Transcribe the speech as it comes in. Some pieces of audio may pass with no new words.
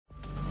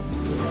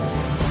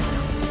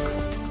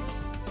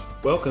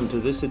Welcome to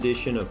this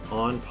edition of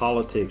On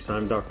Politics.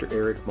 I'm Dr.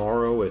 Eric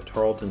Morrow at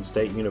Tarleton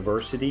State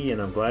University,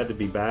 and I'm glad to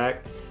be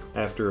back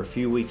after a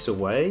few weeks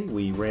away.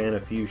 We ran a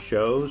few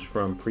shows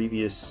from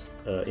previous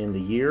in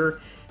the year,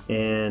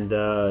 and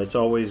it's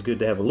always good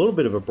to have a little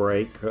bit of a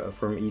break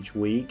from each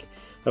week.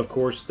 Of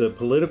course, the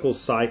political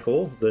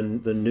cycle, the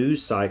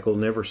news cycle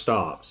never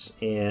stops,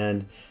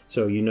 and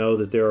so you know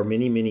that there are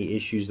many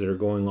issues that are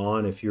going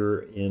on if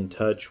you're in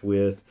touch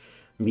with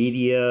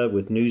media,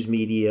 with news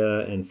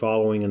media, and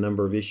following a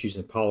number of issues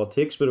in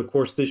politics. But of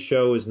course, this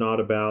show is not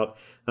about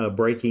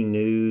breaking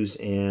news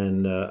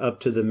and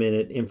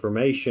up-to-the-minute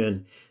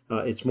information.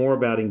 It's more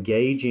about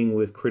engaging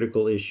with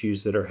critical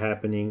issues that are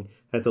happening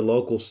at the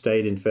local,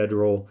 state, and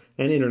federal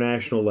and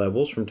international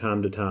levels from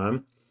time to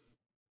time,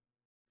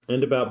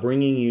 and about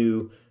bringing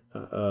you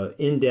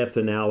in-depth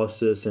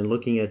analysis and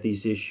looking at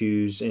these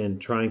issues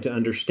and trying to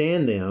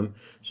understand them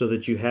so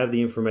that you have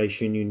the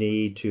information you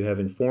need to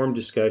have informed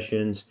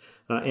discussions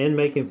and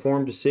make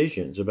informed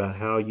decisions about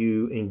how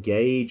you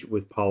engage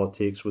with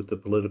politics, with the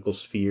political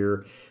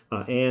sphere,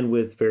 and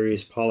with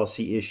various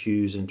policy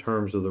issues in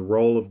terms of the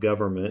role of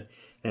government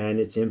and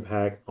its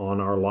impact on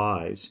our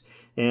lives.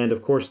 And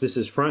of course, this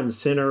is front and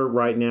center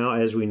right now,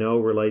 as we know,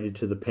 related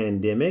to the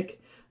pandemic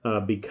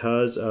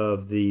because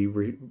of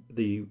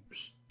the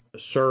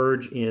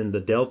surge in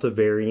the Delta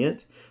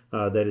variant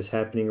that is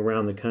happening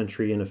around the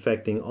country and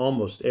affecting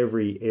almost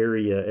every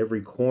area, every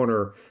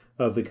corner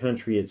of the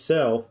country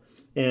itself.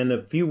 And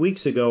a few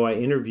weeks ago, I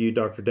interviewed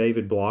Dr.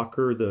 David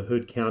Blocker, the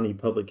Hood County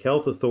Public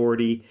Health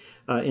Authority,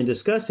 in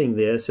discussing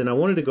this. And I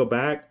wanted to go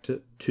back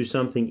to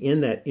something in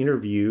that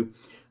interview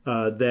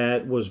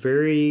that was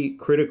very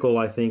critical,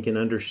 I think, in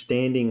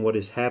understanding what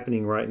is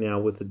happening right now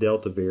with the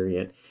Delta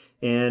variant.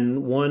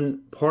 And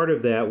one part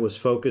of that was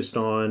focused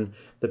on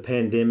the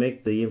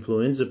pandemic, the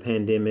influenza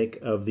pandemic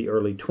of the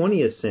early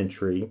 20th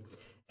century,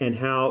 and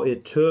how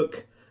it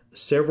took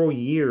several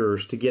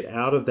years to get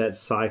out of that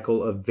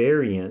cycle of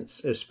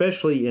variants,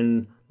 especially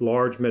in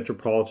large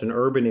metropolitan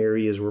urban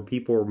areas where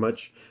people are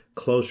much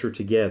closer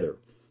together.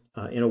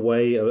 In a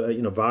way,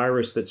 a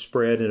virus that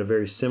spread in a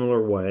very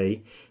similar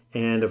way.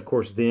 And of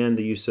course, then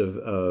the use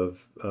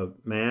of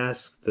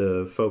masks,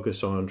 the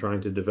focus on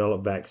trying to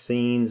develop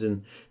vaccines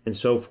and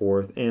so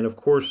forth. And of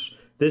course,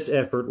 this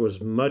effort was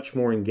much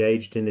more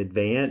engaged and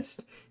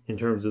advanced in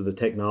terms of the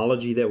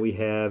technology that we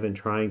have in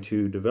trying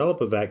to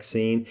develop a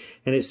vaccine.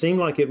 And it seemed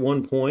like at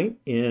one point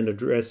in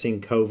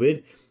addressing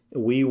COVID,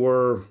 we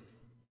were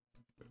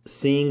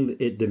seeing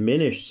it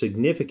diminish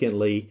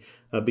significantly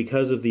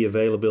because of the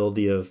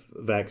availability of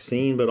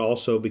vaccine, but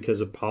also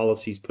because of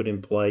policies put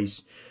in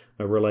place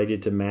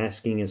related to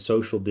masking and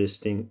social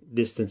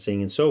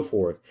distancing and so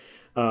forth.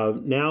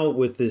 Now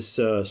with this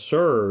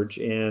surge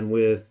and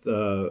with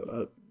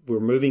we're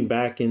moving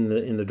back in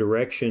the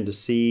direction to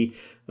see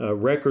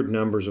record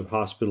numbers of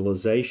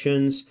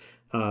hospitalizations.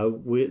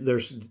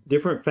 There's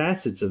different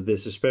facets of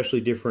this,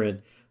 especially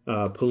different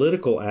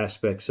political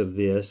aspects of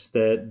this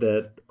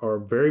that are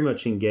very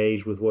much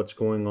engaged with what's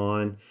going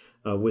on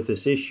with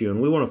this issue. And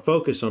we want to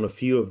focus on a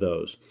few of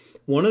those.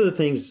 One of the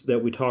things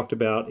that we talked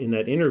about in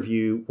that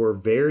interview were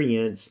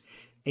variants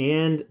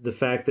and the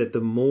fact that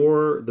the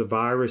more the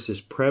virus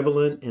is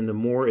prevalent and the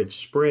more it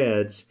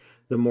spreads,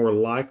 the more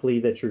likely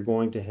that you're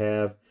going to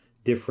have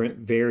different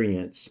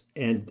variants.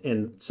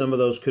 And some of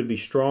those could be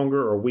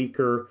stronger or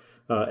weaker.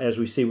 As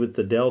we see with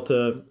the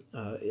Delta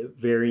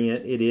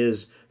variant, it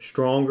is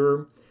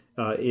stronger.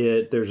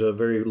 There's a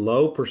very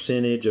low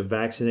percentage of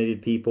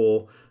vaccinated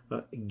people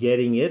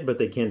getting it, but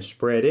they can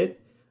spread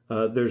it.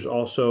 There's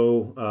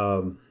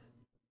also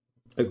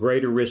a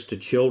greater risk to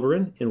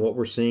children in what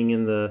we're seeing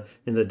in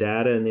the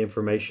data and the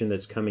information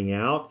that's coming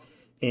out.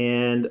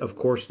 And of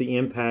course, the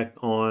impact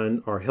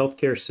on our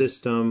healthcare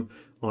system,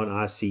 on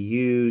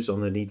ICUs, on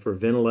the need for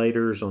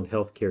ventilators, on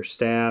healthcare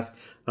staff.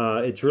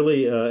 It's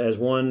really, as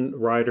one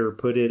writer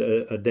put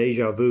it, a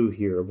deja vu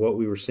here of what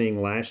we were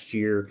seeing last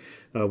year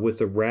with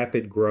the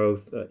rapid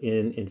growth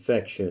in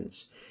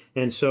infections.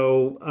 And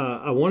so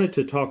I wanted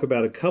to talk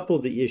about a couple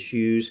of the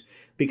issues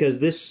because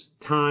this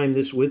time,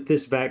 with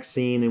this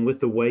vaccine and with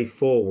the way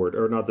forward,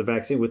 or not the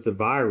vaccine, with the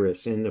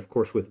virus, and of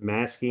course with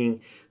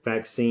masking,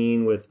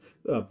 vaccine, with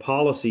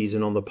policies,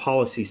 and on the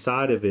policy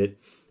side of it,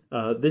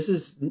 this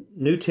is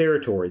new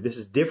territory. This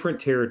is different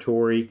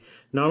territory,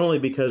 not only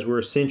because we're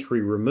a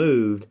century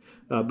removed,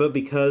 but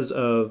because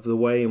of the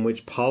way in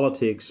which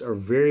politics are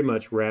very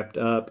much wrapped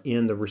up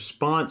in the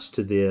response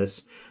to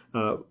this.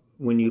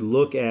 When you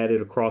look at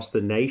it across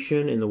the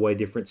nation in the way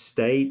different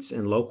states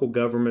and local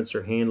governments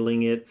are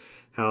handling it,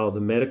 how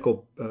the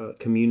medical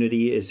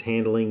community is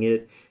handling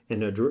it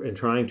and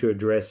trying to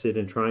address it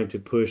and trying to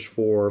push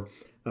for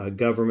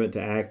government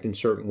to act in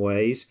certain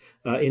ways.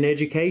 In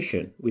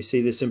education, we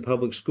see this in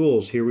public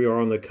schools. Here we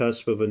are on the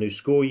cusp of a new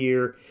school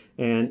year,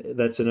 and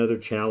that's another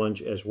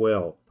challenge as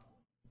well.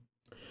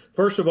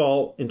 First of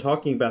all, in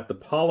talking about the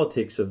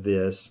politics of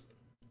this,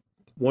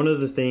 one of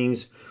the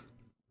things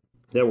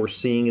that we're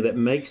seeing that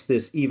makes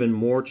this even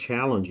more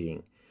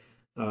challenging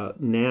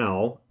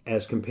now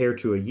as compared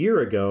to a year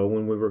ago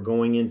when we were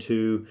going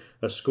into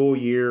a school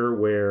year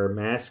where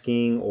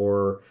masking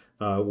or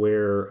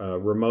where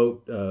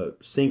remote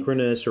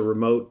synchronous or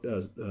remote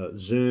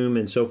Zoom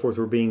and so forth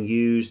were being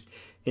used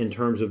in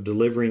terms of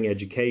delivering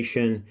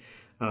education.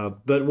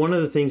 But one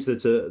of the things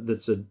that's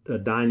a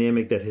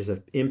dynamic that has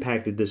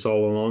impacted this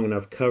all along, and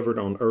I've covered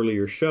on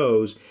earlier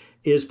shows,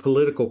 is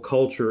political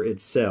culture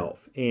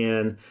itself.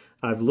 And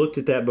I've looked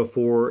at that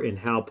before in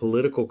how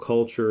political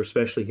culture,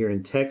 especially here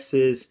in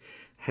Texas,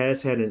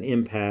 has had an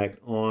impact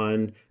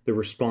on the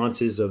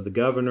responses of the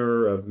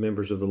governor, of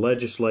members of the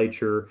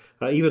legislature,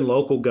 even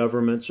local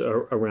governments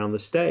around the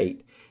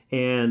state.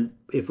 And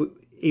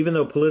even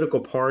though political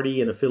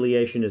party and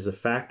affiliation is a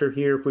factor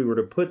here, if we were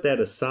to put that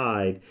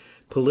aside,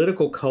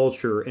 political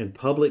culture and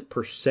public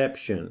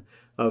perception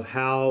of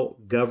how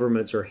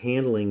governments are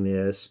handling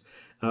this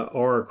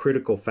are a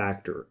critical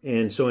factor.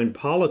 And so in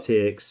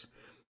politics,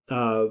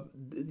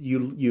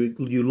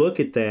 you look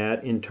at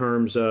that in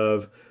terms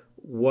of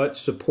what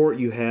support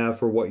you have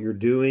for what you're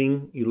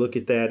doing. You look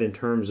at that in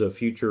terms of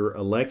future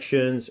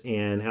elections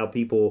and how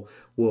people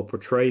will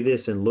portray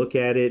this and look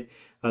at it.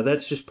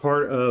 That's just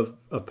part of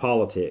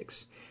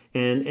politics.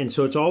 And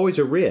so it's always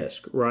a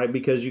risk, right?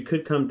 Because you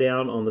could come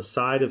down on the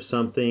side of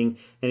something,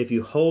 and if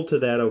you hold to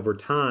that over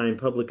time,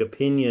 public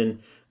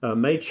opinion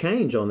may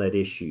change on that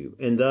issue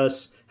and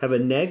thus have a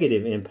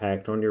negative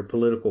impact on your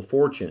political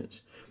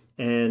fortunes.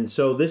 And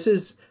so this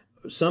is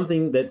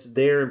something that's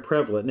there and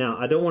prevalent. Now,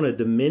 I don't want to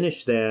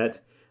diminish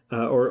that, I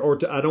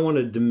don't want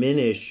to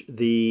diminish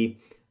the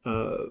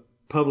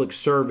public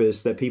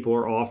service that people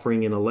are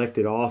offering in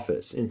elected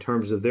office in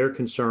terms of their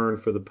concern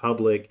for the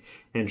public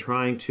and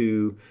trying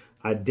to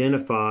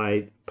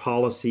identify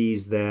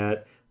policies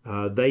that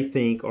they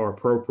think are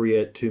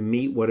appropriate to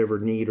meet whatever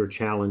need or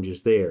challenge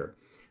is there.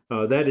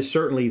 That is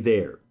certainly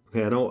there.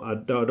 Okay, I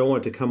don't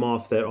want to come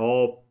off that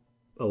all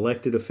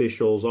elected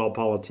officials, all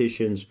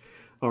politicians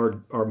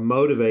are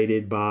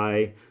motivated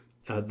by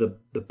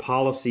the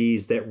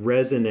policies that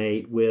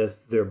resonate with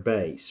their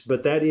base.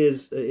 But it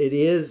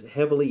is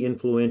heavily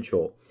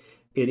influential.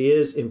 It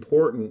is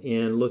important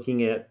in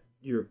looking at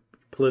your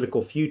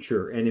political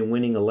future and in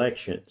winning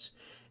elections.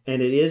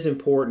 And it is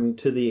important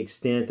to the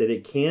extent that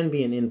it can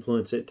be an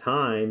influence at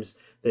times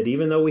that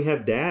even though we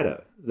have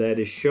data that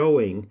is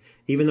showing,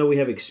 even though we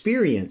have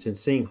experience in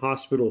seeing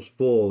hospitals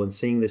full and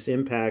seeing this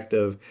impact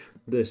of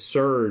the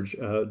surge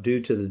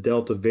due to the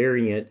Delta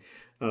variant,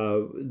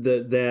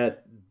 that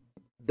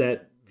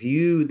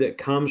view that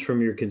comes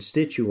from your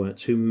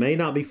constituents who may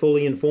not be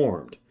fully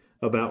informed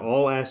about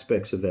all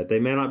aspects of that. They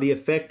may not be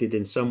affected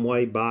in some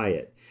way by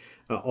it,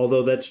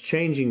 although that's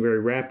changing very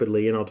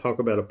rapidly. And I'll talk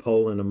about a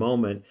poll in a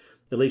moment,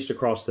 at least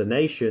across the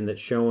nation,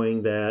 that's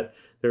showing that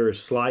there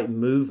is slight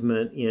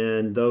movement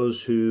in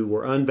those who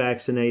were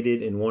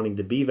unvaccinated and wanting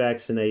to be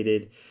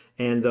vaccinated,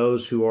 and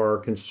those who are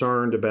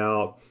concerned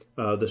about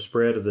the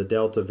spread of the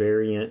Delta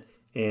variant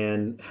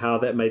and how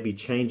that may be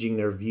changing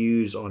their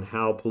views on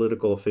how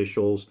political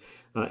officials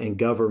and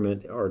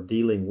government are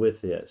dealing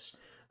with this.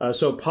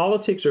 So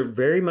politics are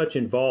very much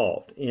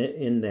involved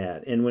in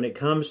that. And when it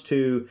comes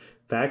to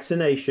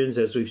vaccinations,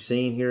 as we've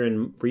seen here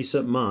in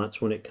recent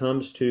months, when it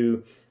comes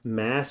to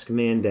mask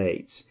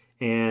mandates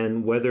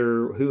and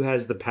who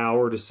has the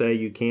power to say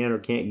you can or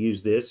can't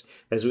use this,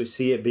 as we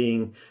see it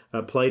being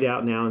played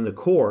out now in the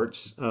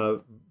courts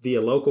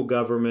via local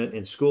government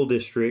and school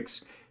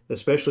districts,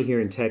 especially here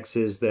in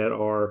Texas, that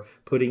are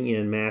putting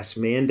in mask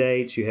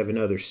mandates. You have in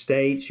other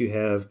states, you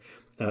have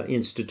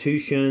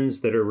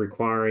institutions that are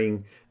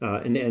requiring,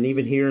 and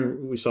even here,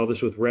 we saw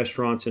this with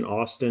restaurants in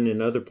Austin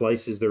and other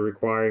places, they're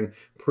requiring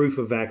proof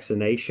of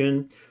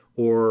vaccination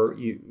or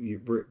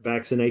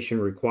vaccination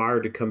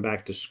required to come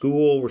back to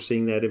school. We're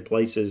seeing that in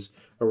places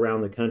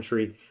around the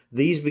country.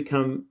 These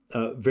become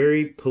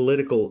very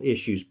political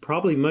issues,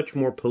 probably much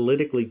more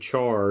politically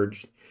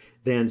charged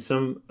than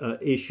some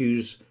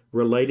issues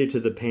related to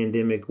the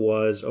pandemic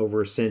was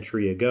over a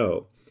century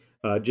ago.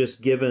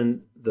 Just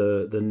given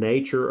the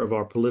nature of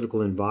our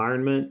political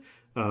environment,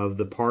 of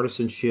the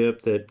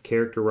partisanship that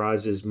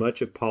characterizes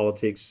much of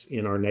politics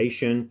in our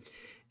nation,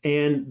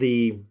 and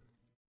the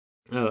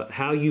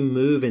how you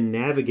move and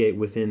navigate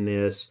within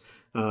this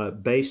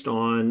based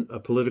on a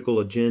political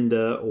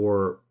agenda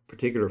or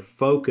particular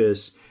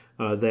focus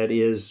that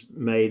is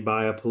made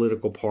by a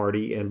political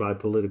party and by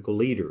political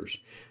leaders.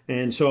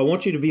 And so I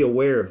want you to be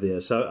aware of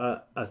this.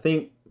 I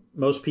think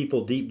most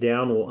people deep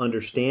down will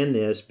understand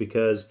this,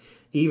 because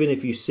even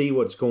if you see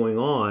what's going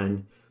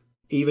on,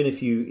 even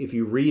if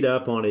you read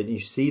up on it and you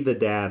see the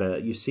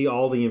data, you see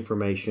all the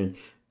information,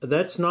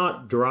 that's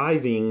not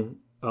driving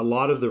a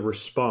lot of the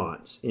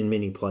response in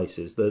many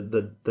places.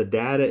 The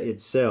data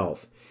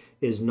itself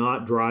is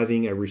not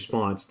driving a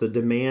response. The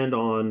demand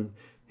on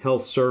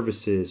health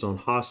services, on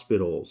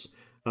hospitals,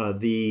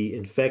 the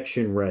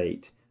infection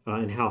rate,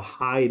 and how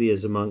high it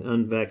is among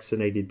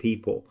unvaccinated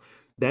people,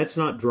 that's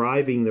not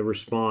driving the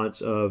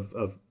response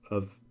of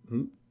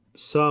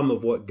some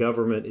of what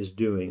government is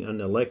doing, and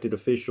elected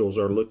officials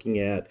are looking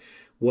at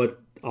what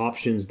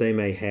options they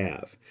may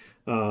have.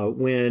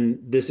 when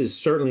this is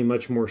certainly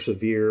much more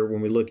severe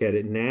when we look at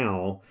it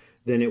now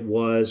than it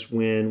was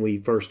when we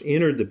first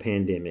entered the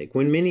pandemic,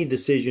 when many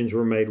decisions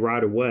were made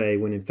right away,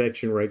 when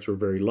infection rates were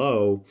very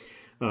low.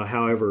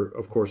 However,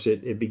 of course,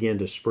 it began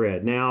to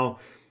spread. Now,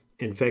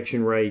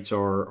 infection rates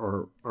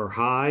are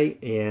high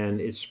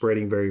and it's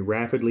spreading very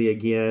rapidly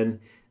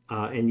again.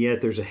 And yet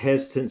there's a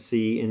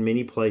hesitancy in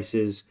many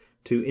places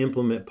to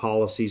implement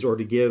policies or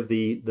to give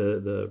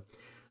the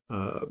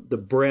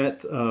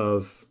breadth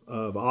of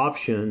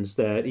options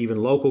that even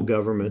local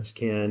governments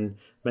can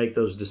make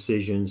those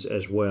decisions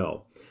as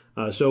well.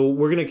 So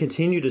we're going to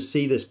continue to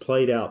see this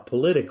played out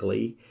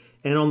politically.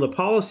 And on the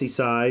policy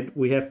side,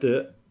 we have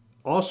to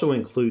also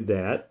include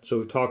that. So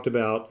we've talked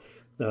about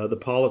the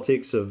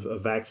politics of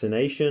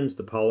vaccinations,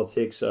 the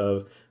politics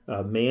of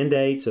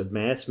mandates, of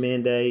mass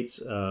mandates,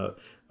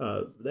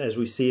 as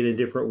we see it in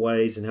different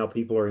ways and how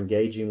people are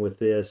engaging with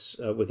this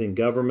within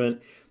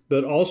government.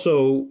 But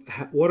also,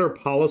 what are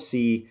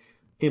policy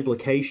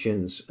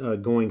implications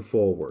going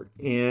forward?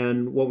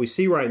 And what we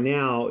see right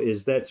now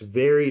is that's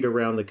varied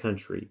around the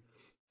country.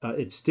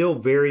 It's still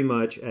very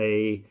much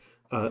a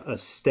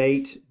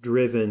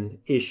state-driven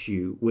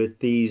issue with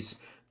these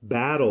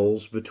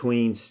battles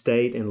between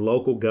state and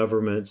local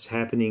governments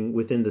happening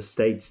within the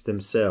states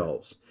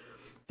themselves.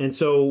 And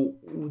so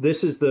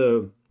this is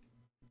the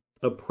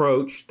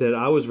approach that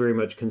I was very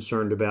much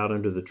concerned about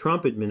under the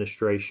Trump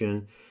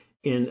administration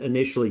in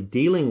initially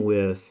dealing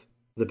with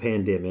the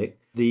pandemic,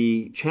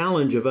 the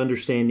challenge of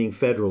understanding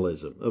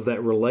federalism, of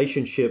that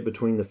relationship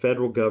between the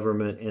federal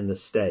government and the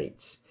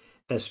states,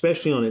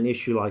 especially on an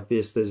issue like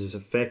this that is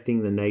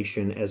affecting the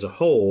nation as a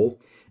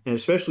whole, and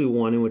especially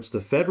one in which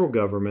the federal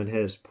government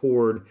has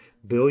poured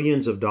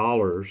billions of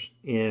dollars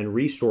in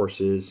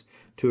resources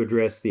to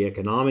address the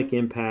economic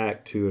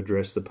impact, to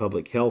address the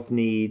public health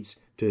needs,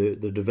 to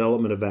the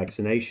development of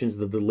vaccinations,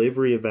 the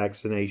delivery of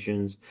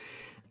vaccinations.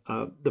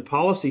 The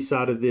policy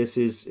side of this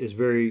is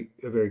very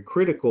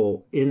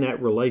critical in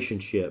that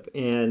relationship.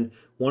 And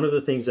one of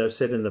the things I've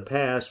said in the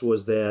past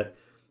was that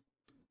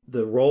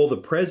the role the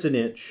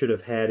president should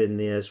have had in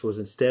this was,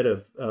 instead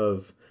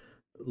of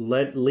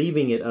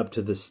leaving it up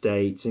to the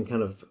states and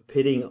kind of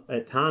pitting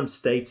at times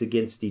states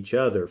against each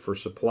other for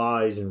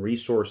supplies and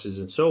resources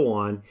and so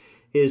on,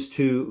 is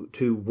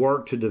to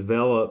work to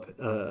develop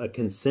a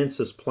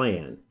consensus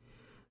plan,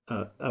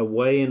 a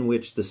way in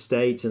which the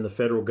states and the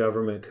federal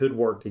government could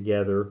work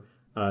together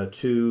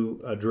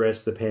to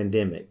address the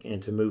pandemic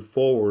and to move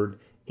forward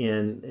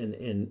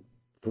in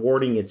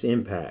thwarting its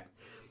impact.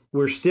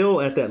 We're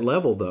still at that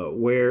level, though,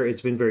 where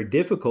it's been very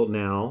difficult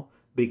now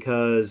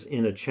because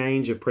in a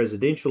change of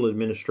presidential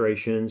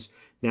administrations,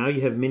 now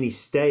you have many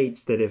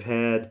states that have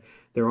had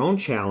their own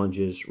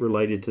challenges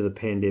related to the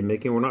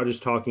pandemic. And we're not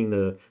just talking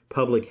the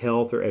public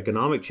health or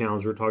economic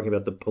challenge, we're talking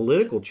about the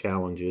political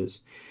challenges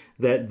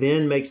that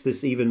then makes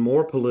this even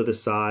more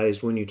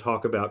politicized when you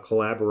talk about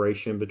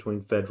collaboration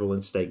between federal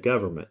and state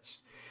governments.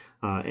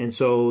 And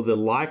so the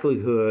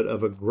likelihood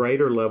of a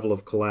greater level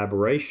of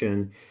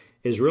collaboration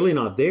is really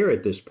not there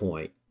at this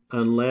point,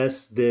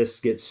 unless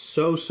this gets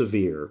so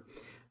severe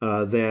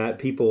that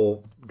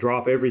people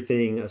drop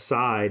everything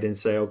aside and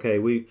say, okay,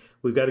 we've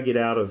got to get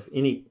out of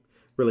any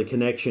really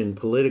connection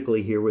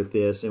politically here with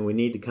this, and we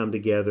need to come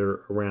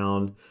together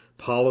around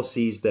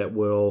policies that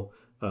will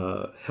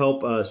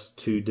help us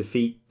to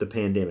defeat the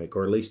pandemic,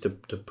 or at least to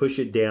push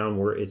it down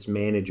where it's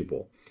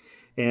manageable.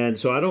 And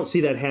so I don't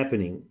see that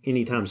happening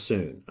anytime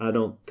soon. I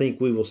don't think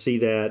we will see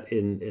that,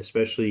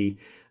 especially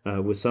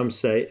with some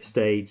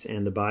states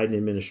and the Biden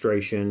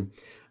administration.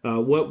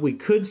 What we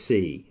could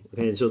see,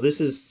 and so this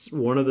is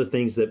one of the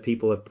things that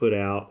people have put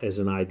out as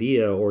an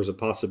idea or as a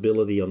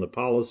possibility on the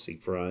policy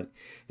front,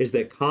 is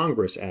that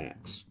Congress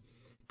acts.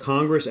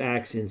 Congress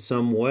acts in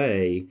some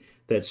way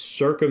that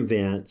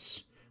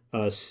circumvents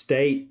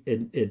state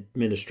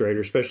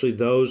administrators, especially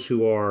those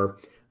who are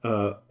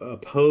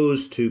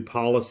opposed to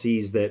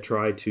policies that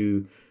try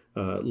to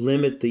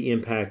limit the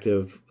impact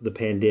of the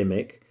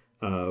pandemic,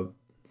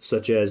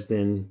 such as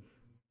then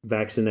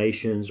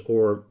vaccinations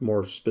or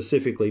more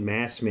specifically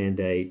mass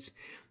mandates,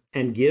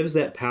 and gives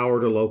that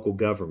power to local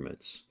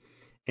governments.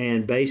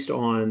 And based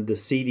on the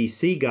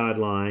CDC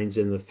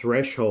guidelines and the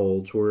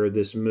thresholds where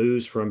this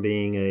moves from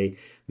being a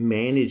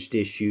managed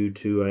issue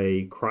to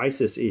a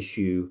crisis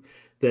issue,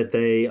 that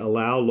they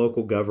allow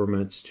local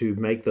governments to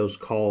make those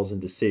calls and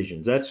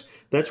decisions.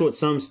 That's what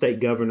some state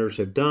governors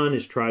have done,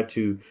 is try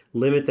to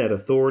limit that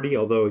authority,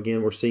 although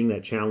again we're seeing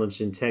that challenged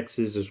in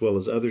Texas as well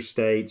as other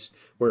states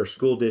where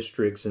school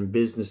districts and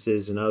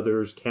businesses and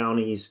others,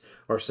 counties,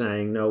 are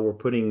saying, no, we're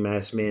putting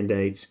mass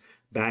mandates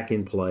back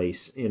in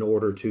place in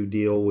order to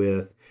deal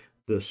with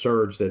the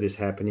surge that is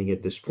happening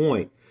at this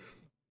point.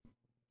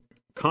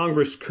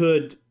 Congress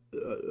could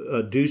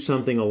do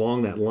something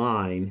along that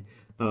line,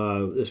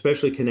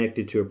 especially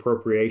connected to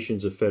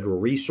appropriations of federal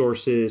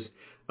resources,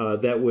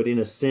 that would, in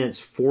a sense,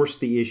 force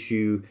the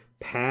issue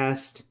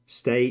past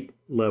state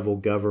level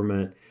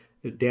government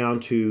down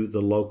to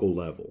the local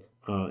level.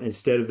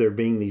 Instead of there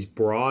being these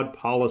broad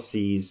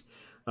policies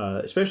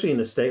especially in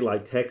a state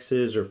like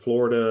Texas or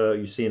Florida,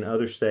 you see in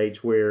other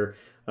states where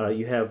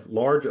you have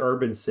large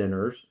urban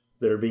centers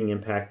that are being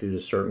impacted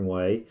a certain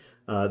way.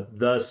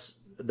 Thus,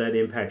 that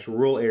impacts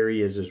rural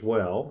areas as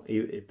well,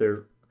 if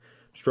they're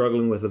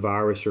struggling with the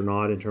virus or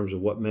not in terms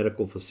of what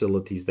medical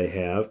facilities they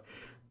have.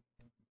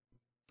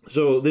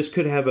 So this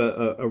could have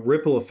a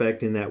ripple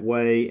effect in that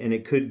way, and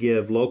it could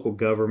give local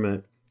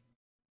government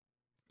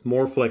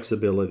more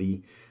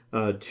flexibility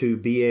to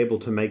be able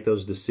to make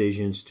those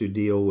decisions to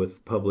deal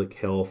with public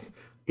health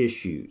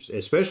issues,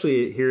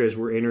 especially here as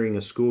we're entering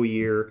a school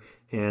year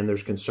and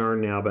there's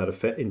concern now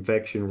about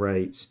infection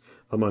rates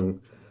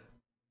among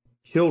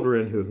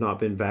children who have not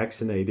been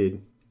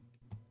vaccinated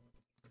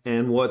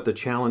and what the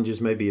challenges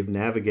may be of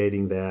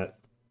navigating that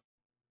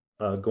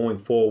going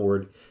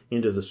forward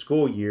into the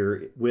school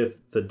year with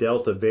the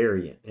Delta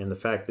variant and the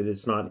fact that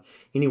it's not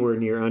anywhere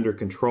near under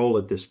control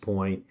at this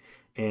point.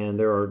 And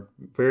there are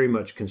very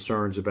much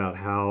concerns about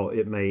how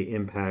it may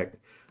impact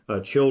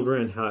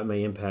children, how it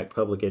may impact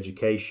public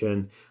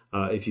education,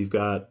 if you've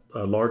got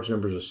large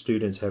numbers of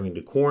students having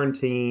to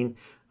quarantine,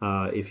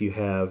 if you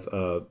have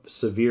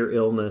severe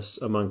illness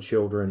among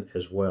children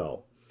as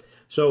well.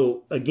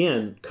 So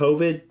again,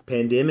 COVID,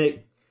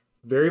 pandemic,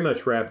 very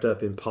much wrapped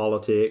up in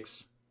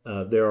politics.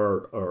 There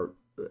are,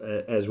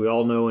 as we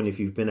all know, and if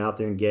you've been out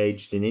there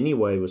engaged in any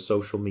way with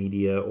social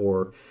media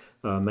or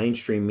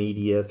mainstream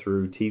media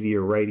through TV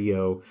or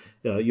radio,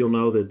 you'll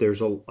know that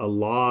there's a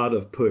lot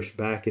of push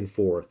back and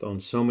forth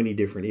on so many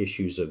different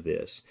issues of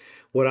this.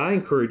 What I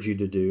encourage you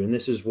to do, and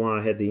this is why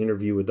I had the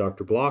interview with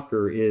Dr.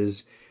 Blocker,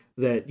 is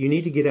that you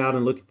need to get out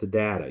and look at the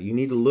data. You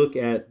need to look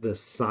at the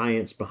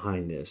science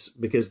behind this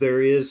because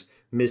there is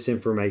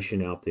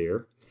misinformation out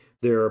there.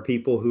 There are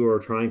people who are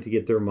trying to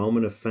get their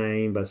moment of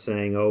fame by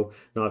saying, oh,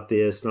 not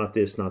this, not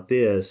this, not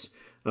this,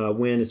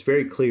 when it's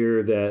very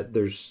clear that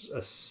there's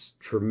a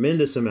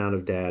tremendous amount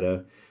of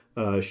data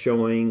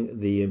showing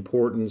the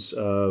importance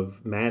of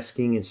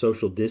masking and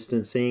social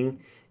distancing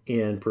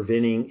and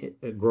preventing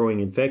growing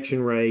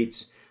infection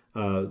rates,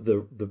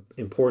 the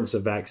importance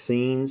of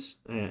vaccines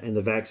and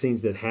the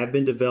vaccines that have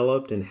been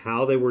developed and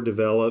how they were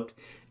developed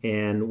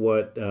and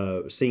what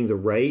seeing the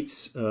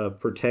rates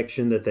of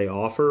protection that they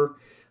offer.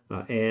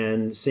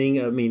 And seeing,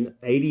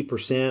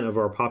 80% of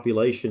our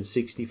population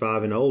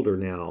 65 and older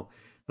now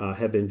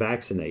have been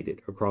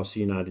vaccinated across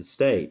the United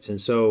States. And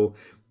so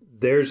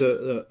there's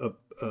a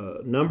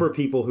number of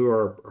people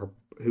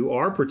who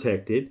are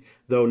protected,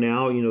 though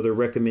now, they're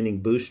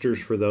recommending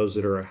boosters for those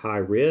that are at high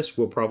risk.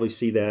 We'll probably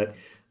see that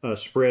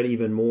spread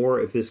even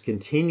more if this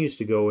continues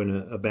to go in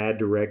a bad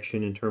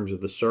direction in terms of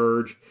the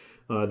surge.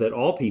 That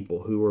all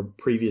people who were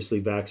previously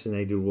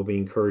vaccinated will be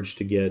encouraged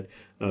to get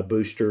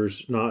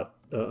boosters, not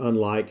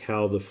unlike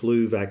how the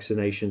flu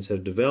vaccinations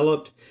have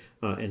developed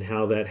and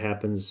how that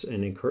happens,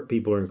 and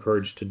people are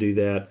encouraged to do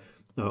that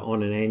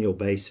on an annual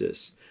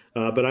basis.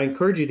 But I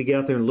encourage you to get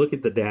out there and look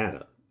at the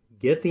data,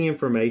 get the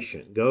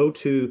information, go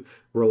to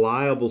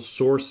reliable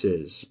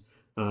sources,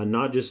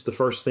 not just the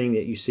first thing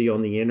that you see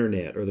on the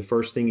internet or the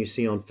first thing you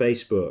see on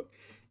Facebook,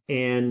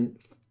 and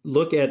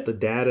look at the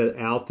data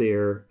out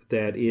there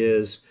that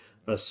is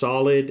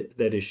solid,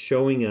 that is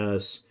showing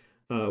us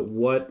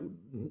what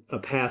a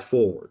path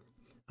forward.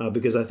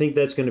 Because I think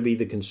that's going to be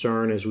the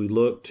concern as we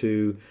look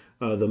to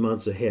the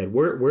months ahead.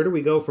 Where do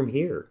we go from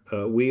here?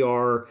 We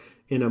are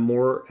in a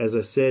more, as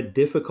I said,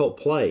 difficult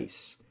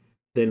place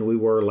than we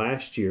were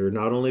last year,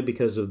 not only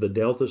because of the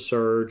Delta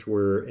surge,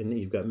 and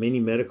you've got many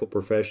medical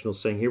professionals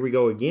saying, here we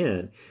go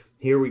again.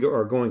 Here we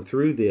are going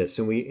through this,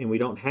 and we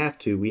don't have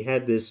to. We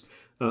had this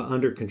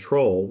under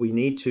control. We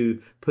need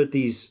to put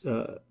these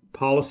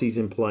policies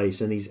in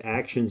place and these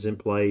actions in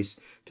place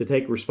to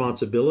take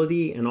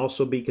responsibility and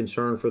also be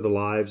concerned for the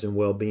lives and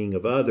well-being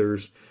of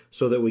others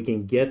so that we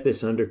can get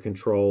this under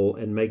control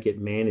and make it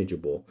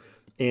manageable.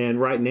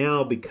 And right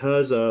now,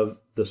 because of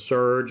the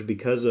surge,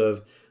 because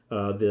of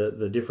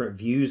the different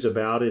views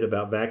about it,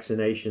 about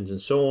vaccinations and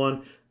so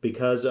on,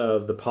 because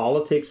of the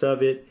politics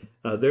of it,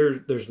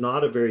 there's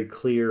not a very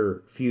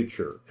clear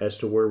future as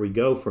to where we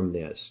go from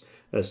this.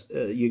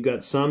 You've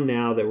got some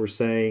now that were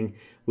saying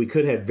we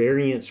could have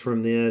variants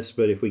from this,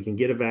 but if we can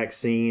get a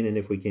vaccine and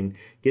if we can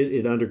get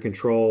it under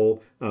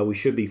control, we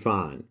should be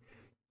fine.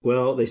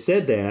 Well, they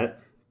said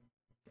that,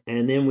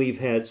 and then we've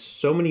had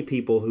so many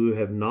people who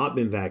have not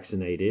been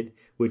vaccinated,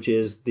 which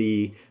is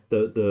the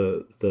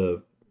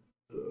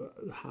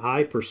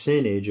high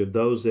percentage of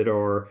those that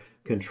are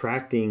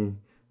contracting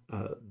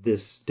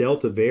this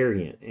Delta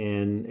variant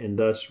and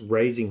thus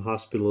raising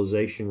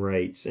hospitalization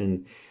rates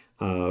and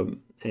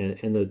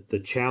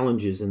the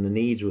challenges and the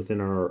needs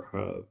within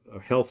our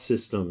health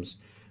systems.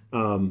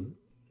 And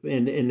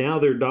now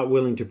they're not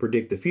willing to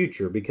predict the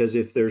future, because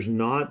if there's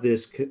not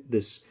this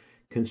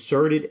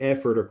concerted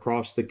effort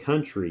across the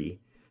country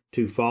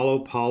to follow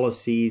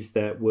policies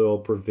that will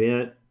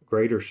prevent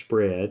greater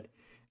spread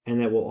and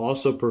that will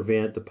also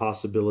prevent the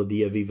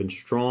possibility of even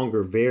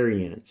stronger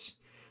variants,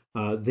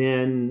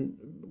 then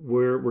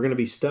we're going to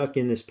be stuck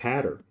in this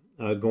pattern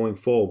going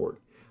forward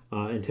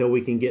until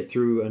we can get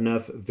through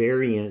enough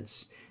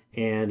variants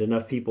and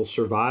enough people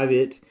survive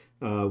it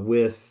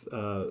with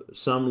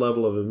some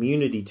level of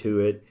immunity to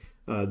it,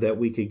 that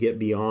we could get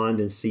beyond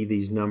and see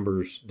these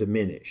numbers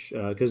diminish.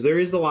 Because there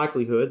is the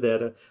likelihood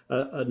that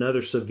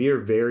another severe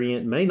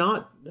variant may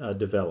not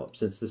develop,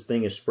 since this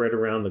thing is spread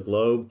around the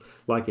globe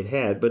like it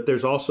had. But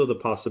there's also the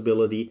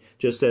possibility,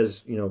 just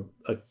as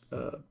a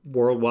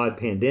worldwide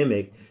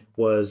pandemic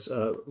was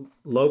a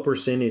low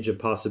percentage of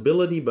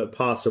possibility, but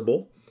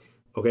possible.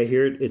 Okay,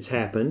 here it's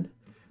happened.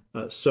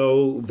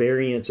 So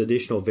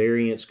additional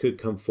variants could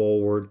come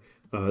forward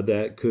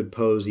that could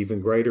pose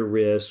even greater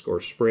risk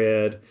or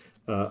spread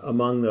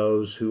among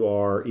those who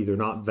are either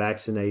not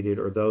vaccinated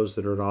or those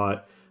that are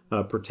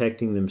not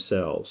protecting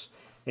themselves.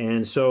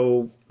 And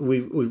so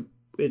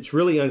it's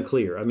really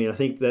unclear. I mean, I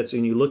think that's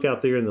when you look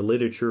out there in the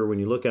literature, when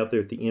you look out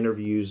there at the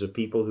interviews of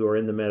people who are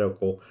in the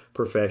medical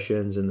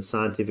professions and the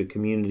scientific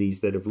communities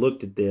that have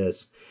looked at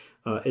this,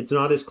 it's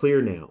not as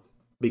clear now,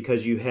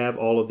 because you have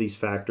all of these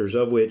factors,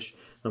 of which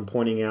I'm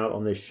pointing out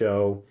on this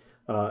show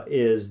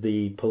is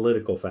the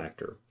political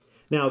factor.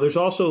 Now, there's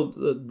also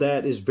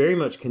that is very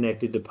much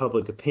connected to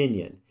public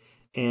opinion.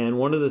 And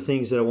one of the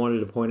things that I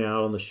wanted to point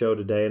out on the show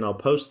today, and I'll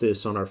post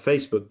this on our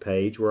Facebook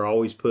page where I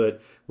always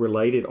put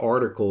related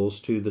articles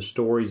to the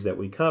stories that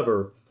we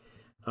cover,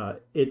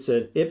 it's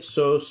an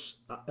Ipsos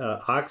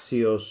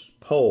Axios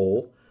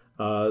poll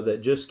that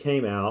just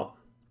came out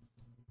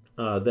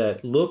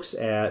that looks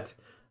at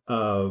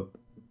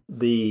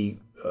the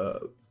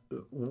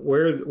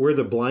where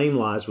the blame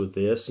lies with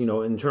this,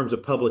 in terms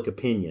of public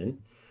opinion.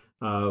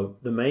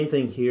 The main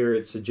thing here,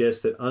 it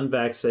suggests that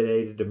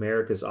unvaccinated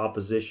America's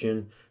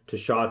opposition to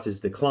shots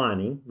is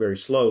declining very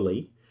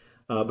slowly,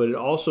 but it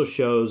also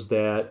shows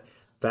that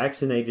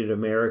vaccinated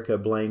America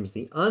blames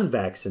the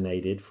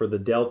unvaccinated for the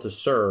Delta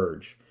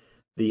surge.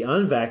 The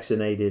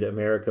unvaccinated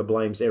America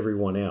blames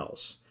everyone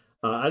else.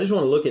 I just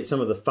want to look at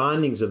some of the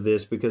findings of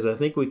this, because I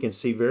think we can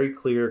see very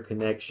clear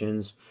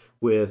connections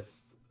with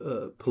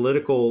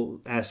political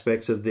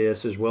aspects of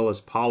this as well as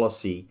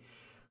policy.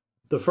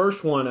 The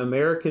first one,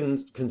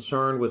 Americans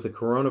concerned with the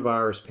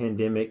coronavirus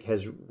pandemic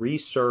has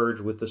resurged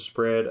with the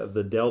spread of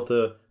the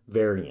Delta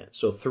variant.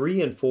 So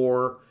 3 out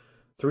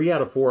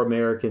of 4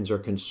 Americans are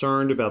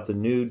concerned about the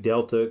new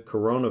Delta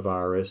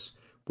coronavirus,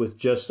 with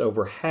just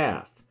over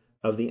half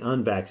of the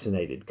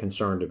unvaccinated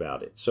concerned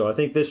about it. So I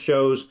think this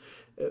shows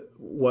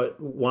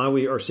why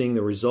we are seeing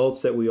the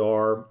results that we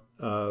are.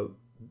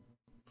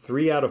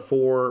 3 out of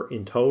 4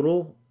 in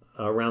total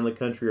around the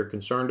country are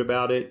concerned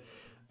about it,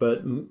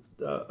 but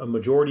a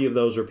majority of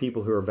those are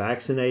people who are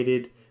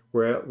vaccinated,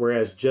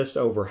 whereas just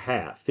over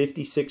half,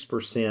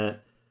 56%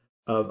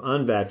 of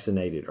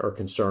unvaccinated, are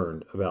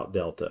concerned about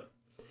Delta.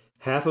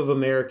 Half of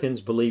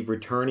Americans believe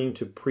returning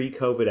to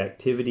pre-COVID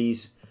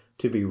activities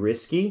to be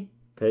risky.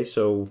 Okay,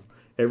 so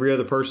every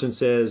other person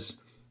says,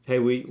 hey,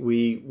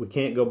 we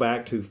can't go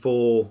back to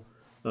full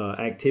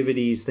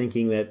activities,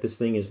 thinking that this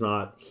thing is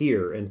not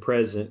here and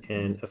present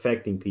and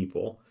affecting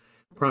people.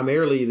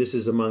 Primarily, this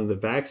is among the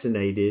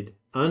vaccinated.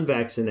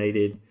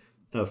 Unvaccinated,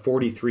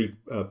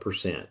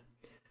 43%.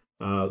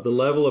 The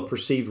level of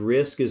perceived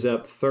risk is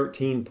up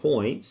 13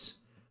 points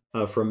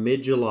from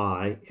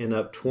mid-July and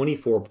up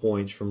 24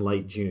 points from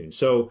late June.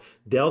 So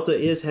Delta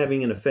is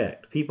having an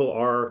effect. People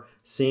are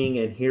seeing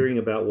and hearing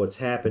about what's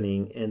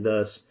happening, and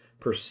thus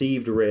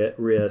perceived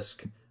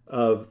risk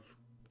of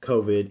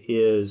COVID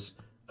is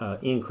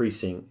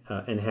increasing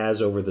and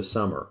has over the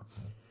summer.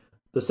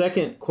 The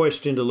second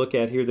question to look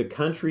at here, the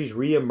country's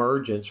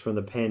reemergence from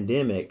the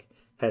pandemic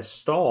has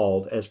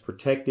stalled as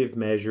protective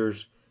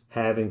measures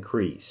have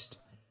increased.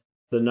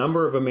 The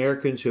number of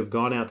Americans who have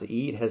gone out to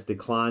eat has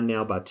declined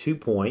now by 2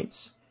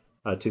 points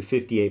to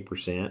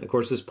 58%. Of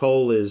course, this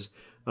poll is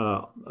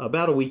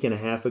about a week and a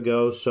half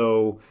ago,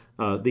 so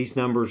these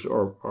numbers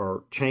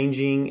are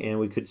changing, and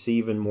we could see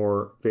even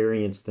more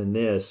variance than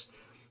this.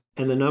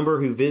 And the number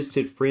who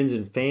visited friends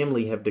and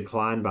family have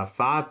declined by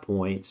 5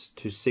 points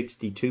to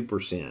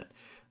 62%.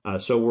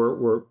 So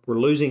we're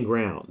losing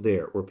ground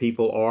there, where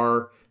people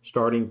are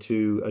starting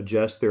to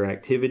adjust their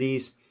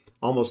activities.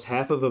 Almost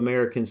half of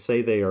Americans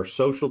say they are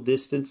social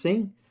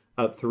distancing,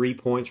 up 3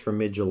 points from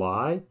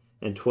mid-July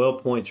and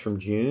 12 points from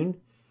June.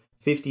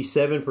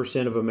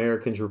 57% of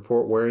Americans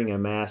report wearing a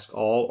mask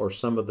all or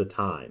some of the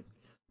time,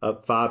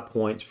 up 5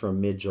 points from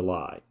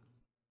mid-July.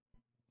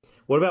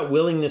 What about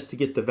willingness to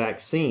get the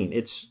vaccine?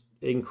 It's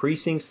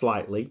increasing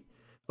slightly.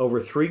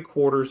 Over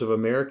 3/4 of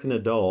American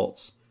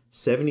adults,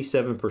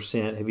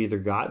 77%, have either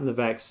gotten the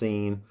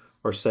vaccine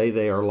or say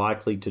they are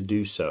likely to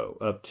do so,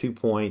 up 2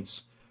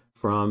 points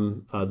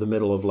from the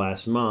middle of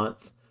last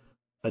month.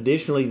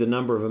 Additionally, the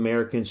number of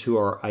Americans who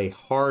are a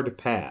hard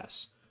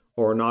pass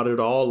or not at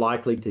all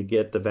likely to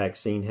get the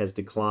vaccine has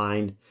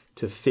declined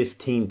to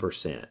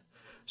 15%.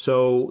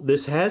 So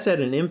this has had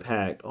an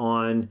impact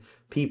on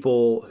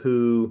people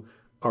who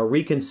are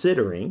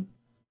reconsidering.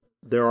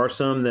 There are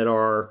some that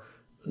are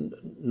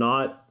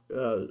not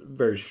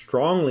very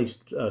strongly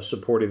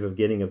supportive of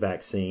getting a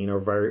vaccine, or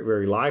very,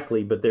 very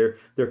likely, but they're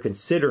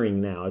considering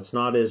now. It's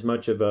not as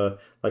much of a,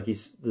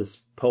 this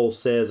poll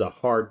says, a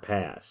hard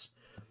pass.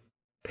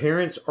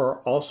 Parents are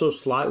also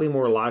slightly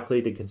more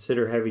likely to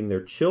consider having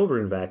their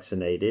children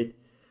vaccinated.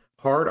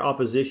 Hard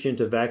opposition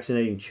to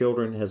vaccinating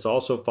children has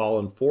also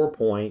fallen 4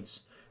 points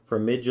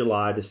from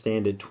mid-July to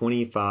stand at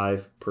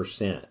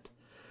 25%.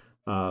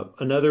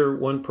 Another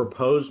one,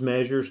 proposed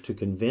measures to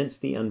convince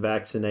the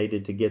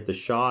unvaccinated to get the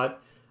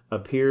shot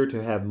appear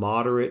to have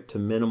moderate to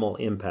minimal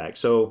impact.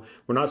 So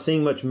we're not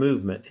seeing much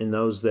movement in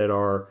those that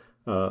are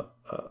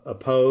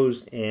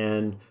opposed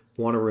and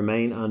want to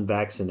remain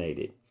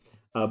unvaccinated.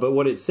 But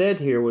what it said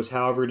here was,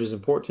 however, it is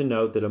important to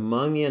note that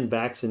among the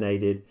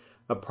unvaccinated,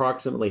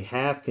 approximately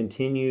half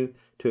continue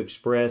to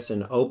express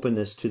an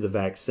openness to the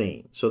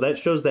vaccine. So that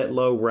shows that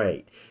low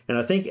rate. And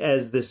I think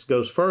as this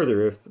goes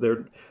further,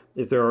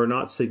 if there are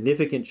not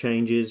significant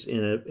changes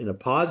in a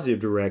positive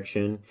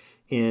direction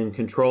in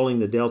controlling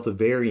the Delta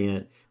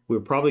variant, we're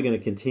probably going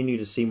to continue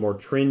to see more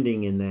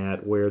trending in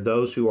that, where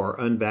those who are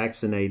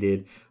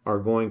unvaccinated are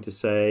going to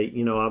say,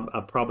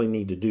 I probably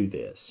need to do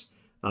this.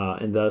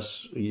 And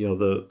thus,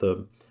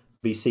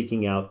 be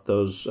seeking out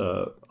those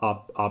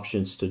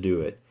options to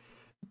do it.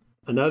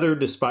 Another,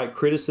 despite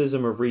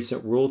criticism of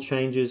recent rule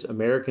changes,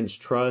 Americans'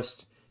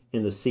 trust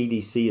in the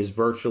CDC is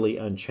virtually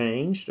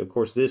unchanged. Of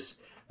course, this,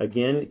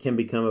 again, can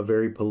become a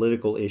very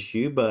political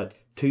issue, but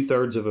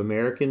 2/3 of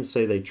Americans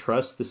say they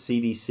trust the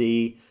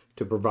CDC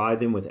to provide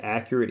them with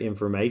accurate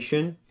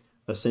information,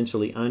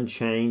 essentially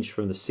unchanged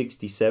from the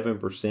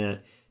 67%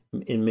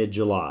 in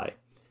mid-July.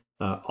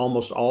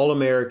 Almost all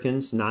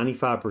Americans,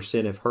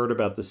 95%, have heard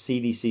about the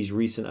CDC's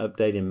recent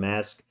update in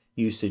mask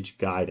usage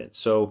guidance.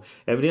 So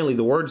evidently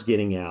the word's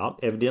getting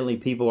out. Evidently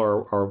people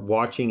are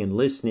watching and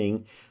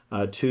listening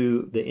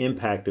to the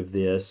impact of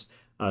this,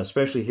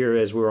 especially here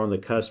as we're on the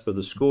cusp of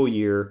the school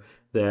year,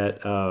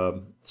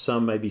 that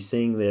some may be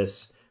seeing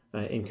this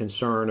in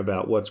concern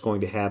about what's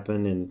going to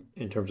happen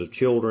in terms of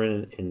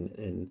children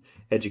in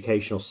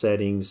educational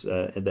settings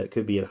that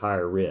could be at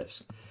higher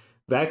risk.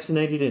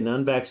 Vaccinated and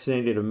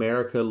unvaccinated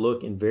America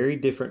look in very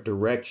different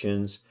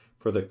directions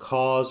for the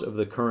cause of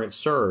the current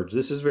surge.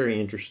 This is very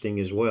interesting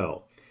as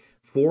well.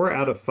 4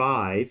 out of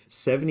 5,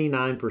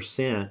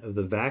 79% of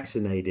the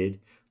vaccinated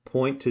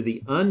point to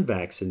the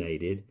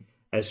unvaccinated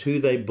as who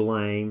they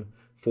blame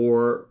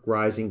for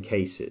rising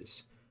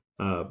cases.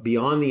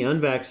 Beyond the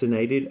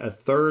unvaccinated, a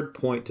third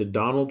point to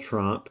Donald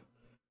Trump,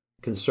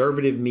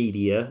 conservative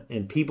media,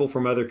 and people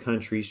from other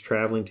countries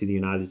traveling to the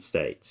United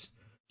States.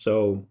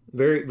 So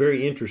very,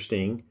 very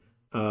interesting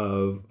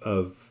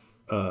of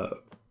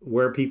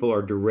where people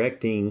are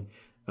directing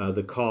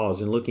the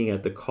cause and looking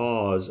at the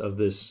cause of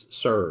this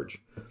surge.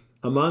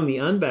 Among the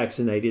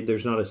unvaccinated,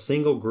 there's not a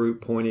single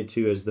group pointed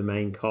to as the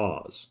main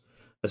cause,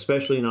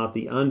 especially not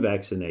the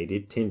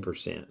unvaccinated,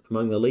 10%.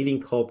 Among the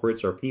leading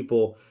culprits are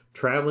people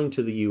traveling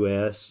to the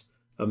U.S.,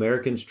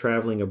 Americans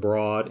traveling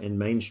abroad, and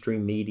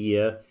mainstream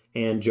media,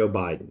 and Joe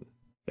Biden.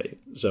 Okay,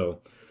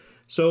 so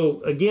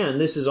again,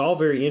 this is all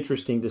very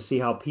interesting to see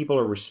how people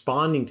are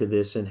responding to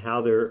this and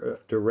how they're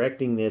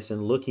directing this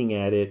and looking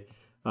at it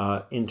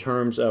in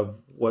terms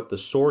of what the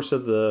source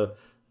of the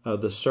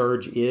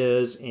surge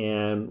is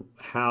and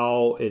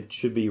how it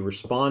should be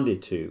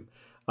responded to.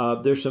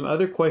 There's some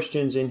other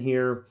questions in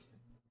here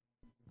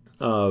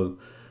that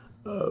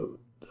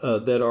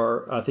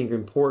are, I think,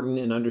 important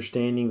in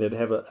understanding, that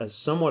have a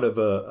somewhat of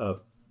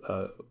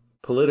a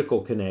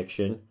political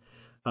connection.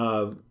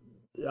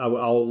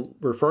 I'll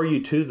refer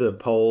you to the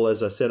poll.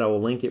 As I said, I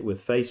will link it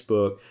with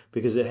Facebook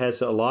because it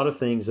has a lot of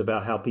things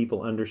about how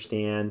people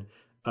understand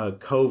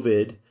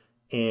COVID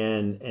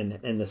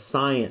and the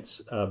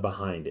science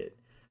behind it.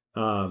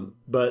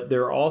 But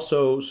there are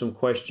also some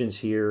questions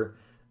here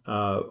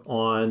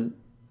on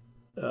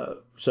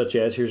such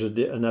as, here's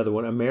another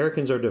one.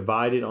 Americans are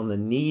divided on the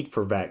need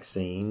for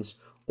vaccines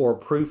or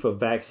proof of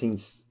vaccine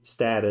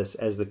status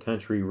as the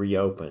country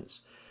reopens.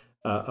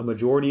 A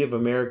majority of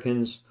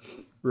Americans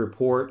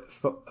support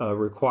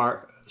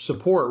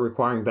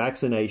requiring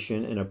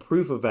vaccination and a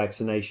proof of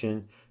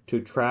vaccination to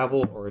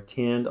travel or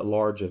attend a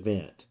large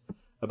event.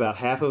 About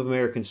half of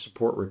Americans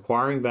support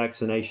requiring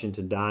vaccination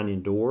to dine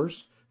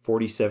indoors,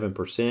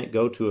 47%,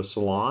 go to a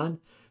salon,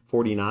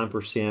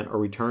 49%, or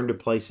return to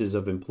places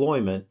of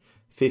employment,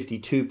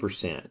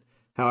 52%.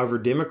 However,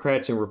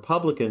 Democrats and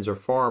Republicans are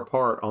far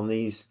apart on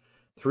these.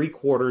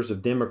 3/4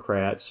 of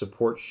Democrats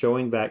support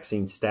showing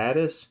vaccine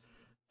status,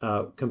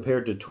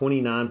 compared to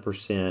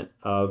 29%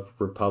 of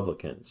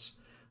Republicans.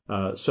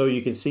 So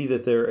you can see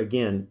that there,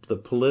 again, the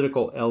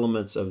political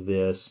elements of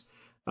this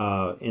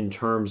in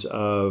terms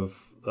of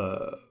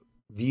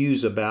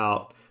views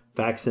about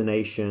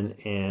vaccination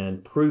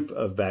and proof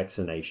of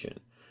vaccination.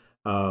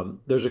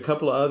 There's a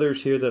couple of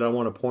others here that I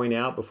want to point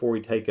out before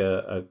we take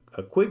a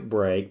quick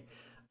break.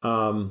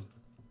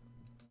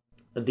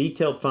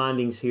 Detailed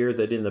findings here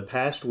that in the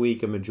past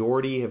week, a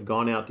majority have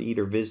gone out to eat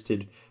or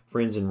visited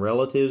friends and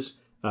relatives.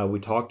 We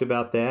talked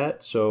about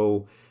that.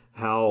 So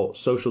how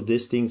social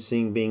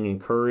distancing being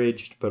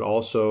encouraged, but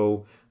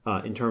also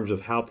in terms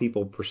of how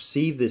people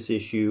perceive this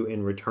issue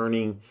in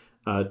returning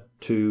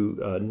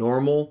to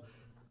normal.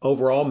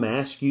 Overall,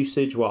 mask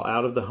usage while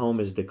out of the home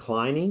is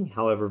declining.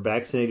 However,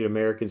 vaccinated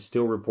Americans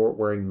still report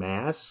wearing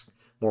masks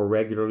more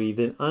regularly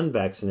than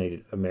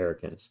unvaccinated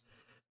Americans.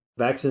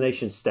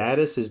 Vaccination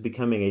status is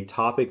becoming a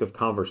topic of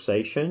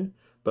conversation,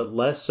 but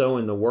less so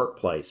in the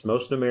workplace.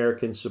 Most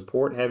Americans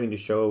support having to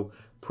show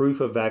proof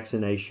of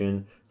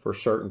vaccination for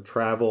certain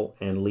travel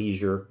and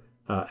leisure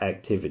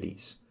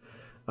activities.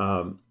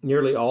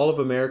 Nearly all of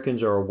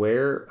Americans are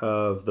aware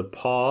of the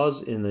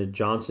pause in the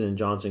Johnson &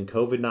 Johnson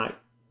COVID-19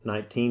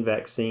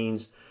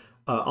 vaccines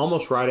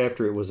almost right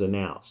after it was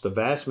announced. A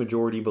vast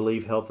majority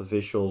believe health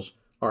officials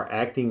are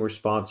acting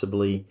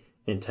responsibly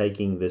in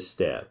taking this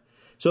step.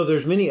 So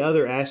there's many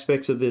other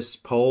aspects of this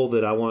poll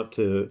that I want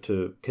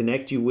to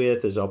connect you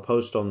with, as I'll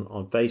post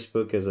on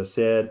Facebook, as I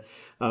said.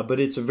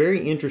 But it's a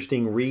very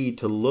interesting read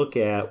to look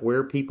at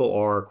where people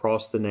are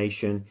across the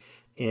nation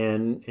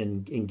and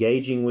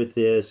engaging with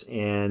this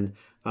and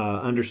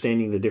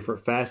understanding the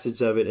different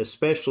facets of it,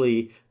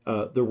 especially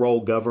the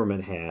role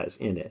government has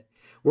in it.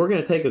 We're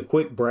going to take a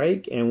quick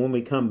break, and when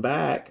we come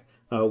back,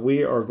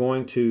 we are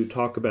going to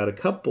talk about a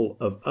couple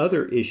of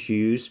other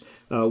issues.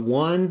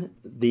 One,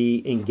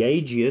 the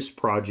Engagius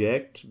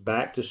project,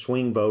 back to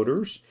swing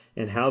voters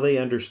and how they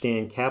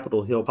understand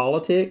Capitol Hill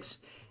politics.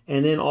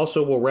 And then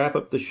also we'll wrap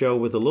up the show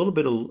with a little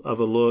bit of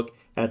a look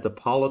at the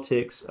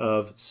politics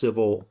of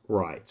civil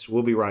rights.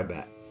 We'll be right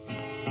back.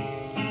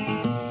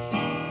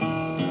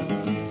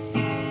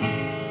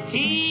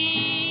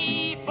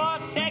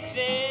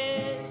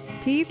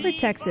 T for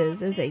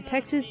Texas is a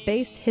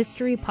Texas-based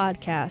history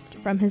podcast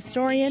from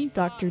historian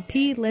Dr.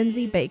 T.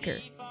 Lindsay Baker.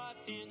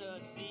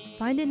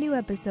 Find a new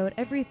episode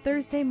every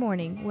Thursday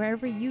morning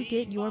wherever you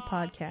get your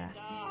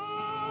podcasts.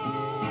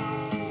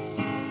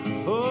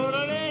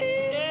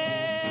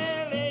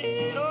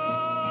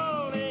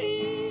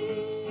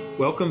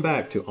 Welcome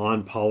back to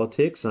On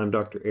Politics. I'm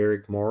Dr.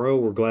 Eric Morrow.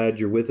 We're glad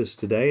you're with us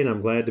today, and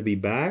I'm glad to be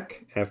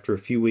back after a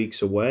few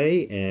weeks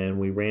away, and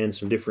we ran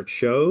some different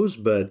shows,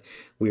 but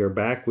we are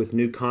back with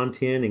new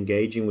content,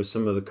 engaging with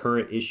some of the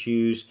current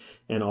issues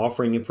and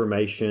offering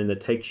information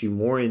that takes you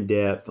more in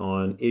depth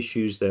on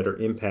issues that are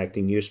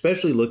impacting you,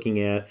 especially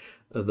looking at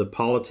the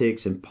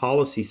politics and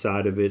policy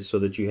side of it so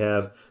that you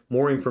have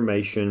more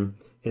information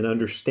and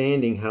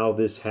understanding how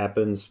this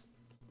happens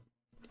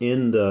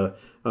in the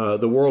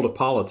world of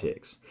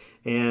politics.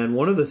 And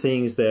one of the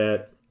things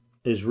that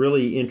is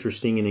really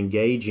interesting and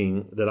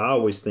engaging that I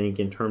always think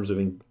in terms of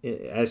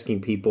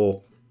asking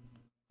people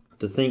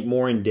to think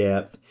more in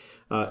depth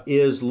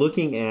is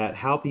looking at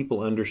how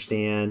people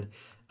understand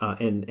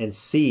and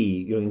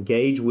see,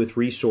 engage with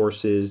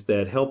resources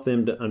that help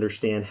them to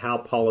understand how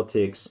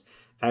politics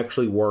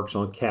actually works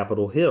on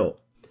Capitol Hill.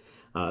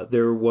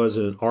 There was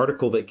an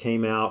article that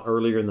came out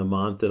earlier in the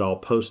month that I'll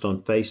post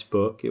on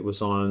Facebook. It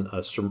was on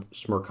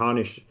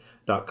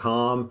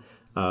smerconish.com,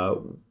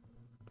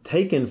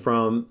 taken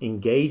from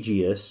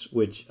Engagius,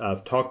 which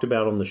I've talked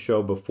about on the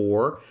show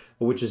before,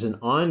 which is an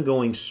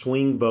ongoing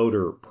swing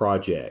voter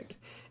project.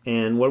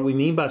 And what we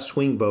mean by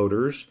swing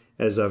voters,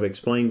 as I've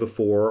explained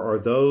before, are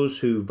those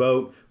who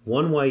vote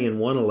one way in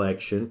one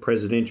election,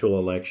 presidential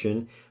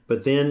election,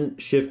 but then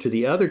shift to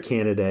the other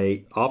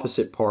candidate,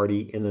 opposite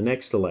party, in the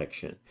next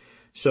election.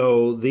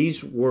 So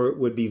these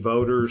would be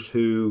voters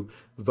who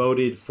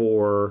voted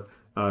for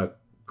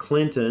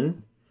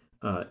Clinton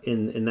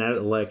in that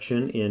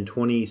election in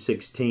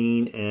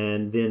 2016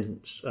 and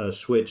then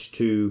switched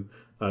to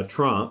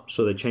Trump,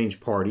 so they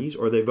changed parties,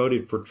 or they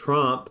voted for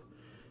Trump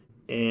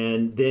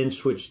and then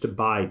switched to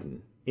Biden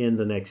in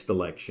the next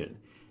election.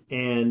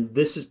 And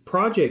this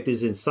project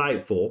is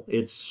insightful.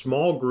 It's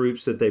small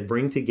groups that they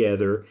bring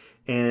together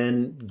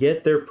and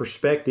get their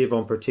perspective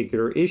on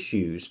particular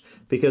issues,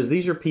 because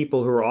these are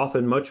people who are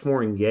often much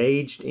more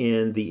engaged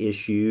in the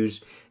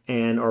issues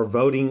and are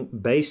voting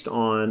based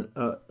on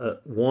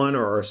one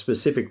or a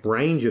specific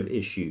range of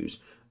issues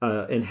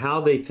and how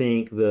they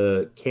think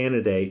the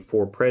candidate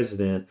for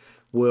president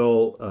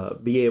will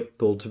be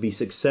able to be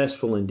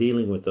successful in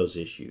dealing with those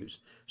issues.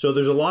 So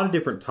there's a lot of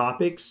different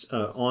topics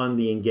on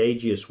the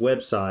Engagius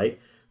website,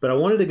 but I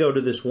wanted to go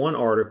to this one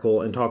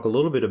article and talk a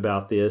little bit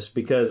about this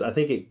because I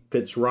think it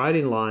fits right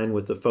in line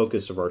with the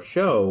focus of our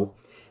show,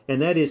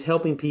 and that is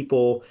helping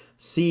people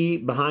see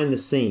behind the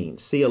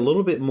scenes, see a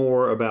little bit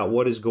more about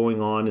what is going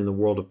on in the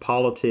world of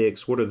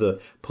politics, what are the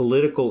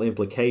political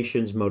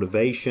implications,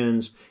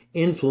 motivations,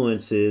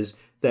 influences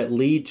that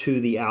lead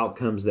to the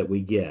outcomes that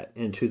we get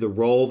and to the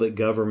role that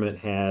government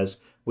has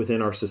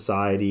within our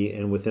society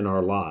and within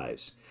our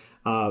lives.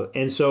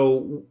 And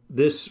so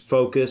this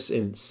focus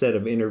and set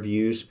of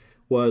interviews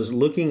was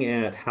looking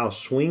at how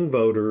swing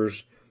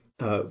voters,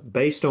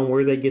 based on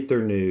where they get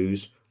their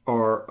news,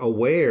 are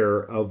aware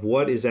of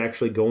what is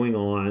actually going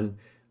on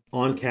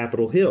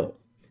Capitol Hill,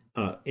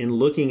 in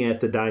looking at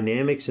the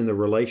dynamics and the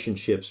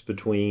relationships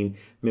between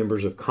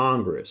members of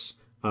Congress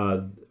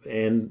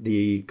and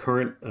the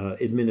current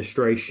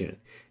administration,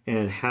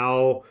 and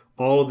how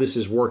all of this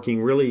is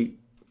working really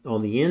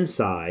on the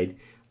inside,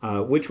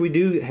 which we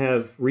do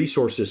have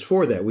resources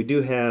for that. We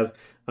do have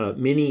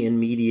many in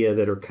media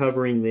that are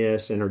covering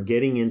this and are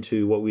getting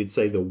into what we'd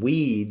say the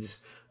weeds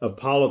of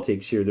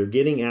politics here. They're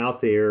getting out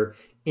there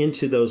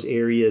into those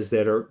areas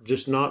that are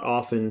just not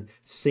often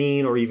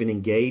seen or even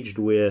engaged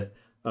with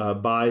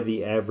by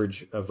the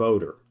average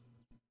voter.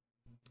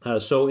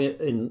 So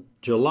in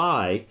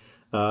July,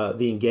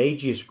 the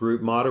Engagius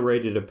group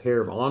moderated a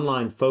pair of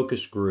online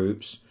focus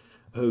groups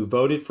who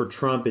voted for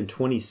Trump in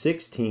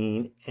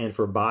 2016 and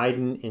for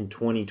Biden in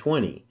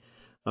 2020.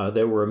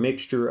 There were a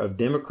mixture of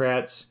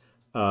Democrats.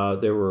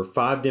 There were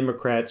 5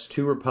 Democrats,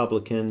 2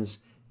 Republicans,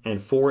 and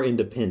 4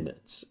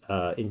 independents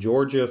in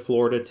Georgia,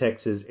 Florida,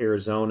 Texas,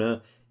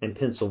 Arizona, and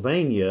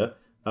Pennsylvania,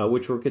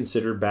 which were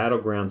considered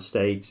battleground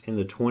states in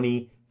the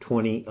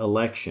 2020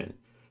 election.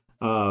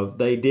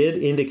 They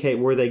did indicate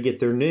where they get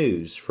their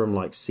news from,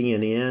 like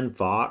CNN,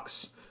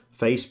 Fox,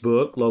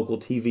 Facebook, local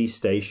TV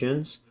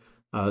stations.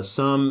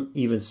 Some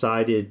even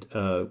cited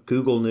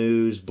Google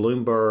News,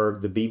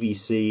 Bloomberg, the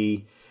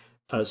BBC.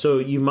 So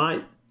you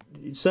might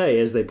say,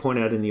 as they point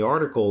out in the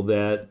article,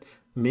 that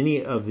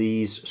many of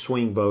these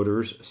swing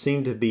voters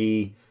seem to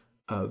be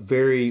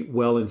very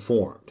well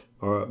informed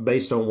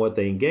based on what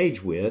they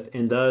engage with,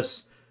 and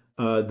thus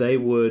they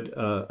would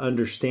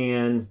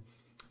understand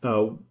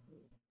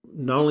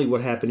not only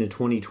what happened in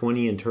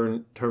 2020 in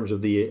terms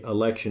of the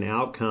election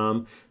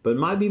outcome, but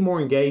might be more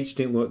engaged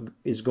in what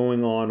is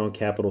going on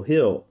Capitol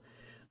Hill.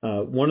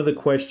 One of the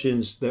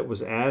questions that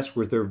was asked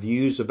were their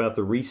views about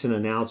the recent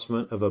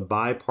announcement of a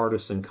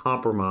bipartisan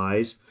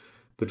compromise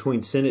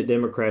between Senate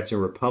Democrats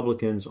and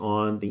Republicans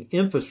on the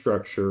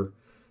infrastructure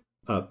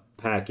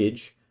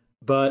package,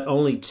 but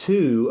only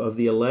 2 of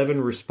the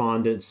 11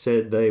 respondents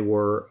said they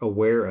were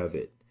aware of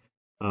it.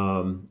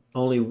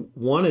 Only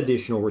 1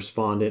 additional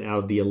respondent out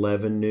of the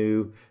 11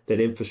 knew that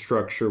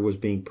infrastructure was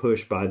being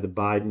pushed by the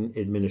Biden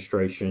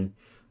administration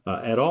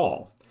at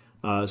all.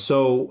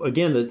 So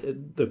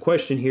again, the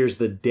question here is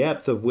the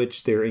depth of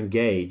which they're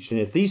engaged. And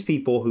if these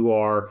people who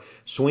are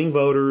swing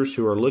voters,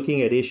 who are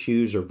looking at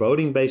issues or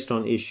voting based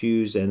on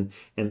issues and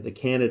the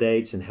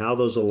candidates and how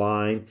those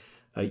align,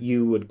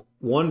 you would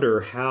wonder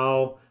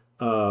how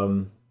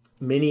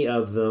many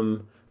of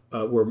them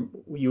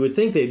you would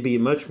think they'd be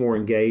much more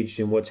engaged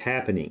in what's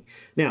happening.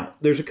 Now,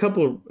 there's a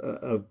couple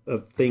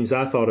of things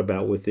I thought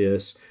about with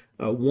this.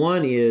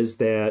 One is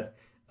that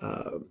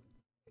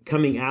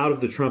coming out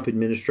of the Trump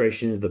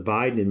administration and the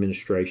Biden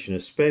administration,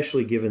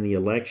 especially given the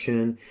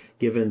election,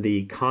 given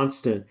the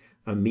constant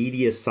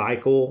media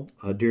cycle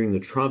during the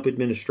Trump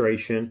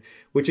administration,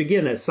 which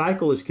again, that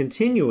cycle is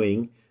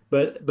continuing,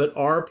 but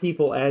are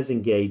people as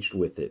engaged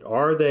with it?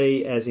 Are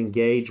they as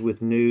engaged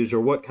with news, or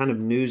what kind of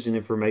news and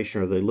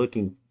information are they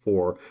looking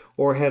for?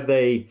 Or have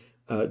they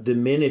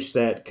diminished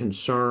that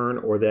concern,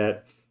 or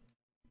that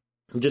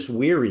just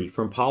weary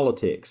from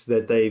politics,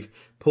 that they've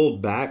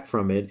pulled back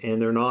from it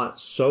and they're not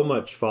so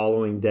much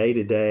following day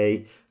to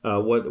day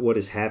what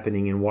is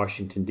happening in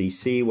Washington,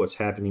 D.C., what's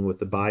happening with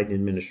the Biden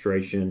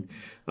administration?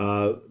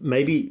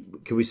 Maybe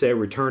could we say a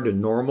return to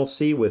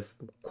normalcy with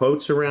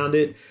quotes around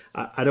it?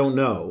 I don't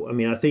know. I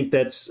mean, I think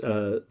that's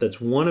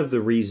one of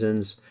the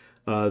reasons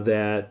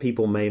that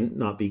people may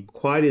not be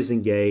quite as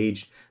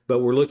engaged, but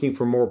we're looking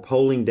for more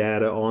polling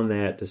data on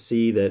that to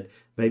see that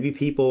maybe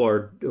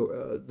people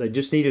they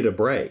just needed a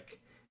break.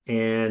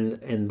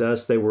 And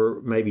thus they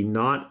were maybe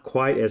not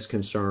quite as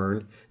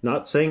concerned,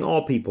 not saying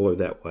all people are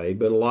that way,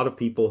 but a lot of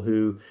people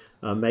who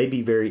may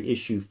be very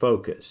issue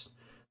focused.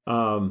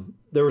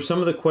 There were some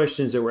of the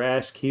questions that were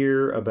asked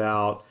here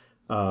about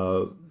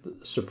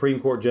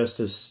Supreme Court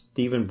Justice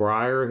Stephen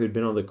Breyer, who'd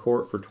been on the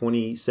court for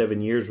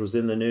 27 years, was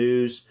in the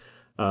news,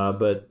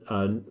 but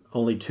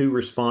only 2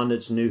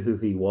 respondents knew who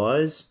he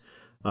was.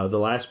 The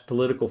last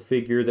political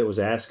figure that was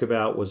asked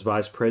about was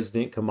Vice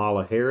President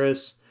Kamala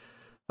Harris.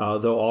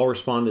 Though all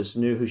respondents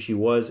knew who she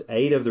was,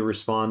 8 of the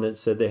respondents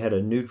said they had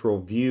a neutral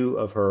view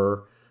of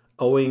her,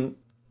 owing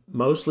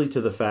mostly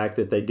to the fact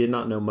that they did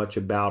not know much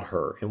about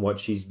her and what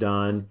she's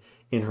done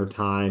in her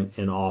time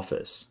in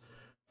office.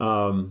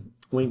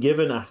 When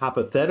given a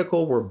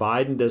hypothetical where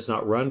Biden does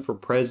not run for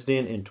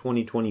president in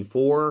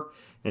 2024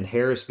 and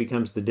Harris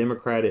becomes the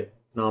Democratic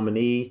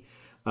nominee,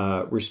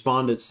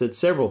 respondents said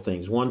several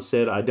things. One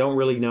said, I don't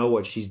really know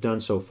what she's done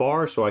so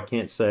far, so I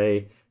can't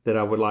say that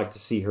I would like to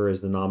see her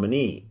as the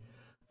nominee.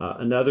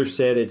 Another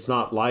said, it's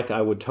not like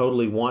I would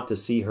totally want to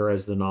see her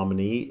as the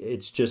nominee.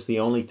 It's just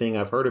the only thing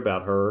I've heard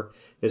about her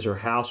is her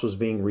house was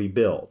being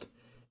rebuilt.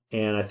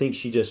 And I think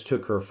she just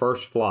took her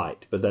first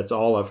flight, but that's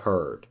all I've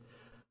heard.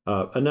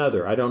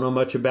 Another, I don't know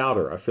much about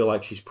her. I feel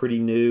like she's pretty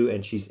new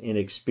and she's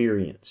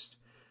inexperienced.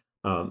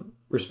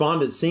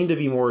 Respondents seem to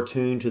be more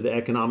attuned to the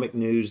economic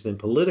news than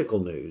political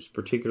news,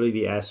 particularly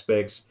the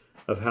aspects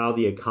of how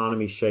the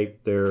economy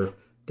shaped their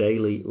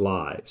daily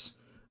lives.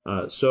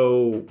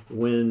 So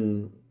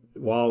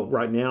while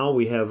right now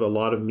we have a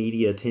lot of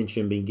media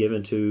attention being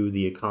given to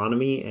the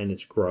economy and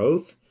its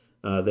growth,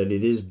 that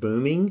it is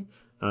booming,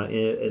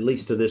 at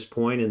least to this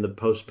point in the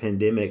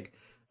post-pandemic,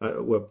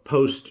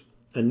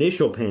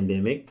 post-initial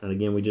pandemic, and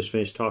again, we just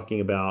finished talking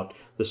about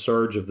the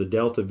surge of the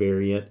Delta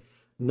variant,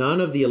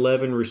 none of the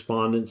 11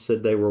 respondents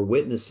said they were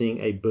witnessing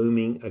a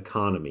booming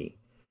economy.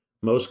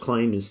 Most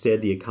claimed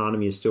instead the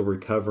economy is still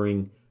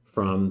recovering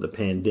from the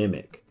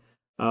pandemic.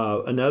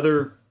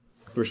 Another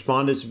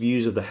respondents'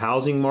 views of the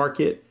housing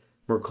market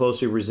more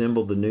closely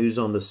resembled the news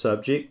on the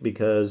subject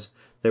because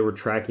they were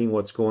tracking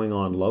what's going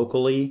on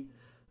locally.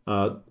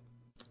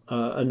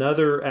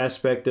 Another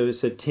aspect of it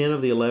said 10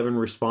 of the 11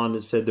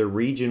 respondents said their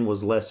region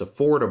was less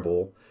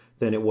affordable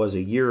than it was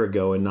a year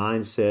ago, and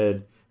 9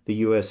 said the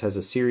U.S. has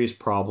a serious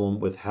problem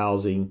with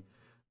housing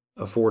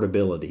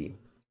affordability.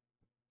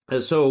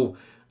 And so,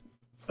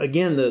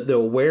 again, the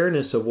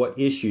awareness of what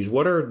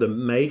are the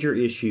major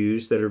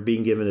issues that are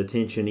being given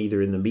attention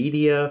either in the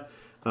media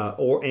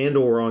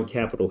or on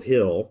Capitol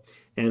Hill,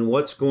 and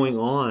what's going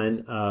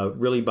on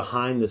really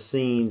behind the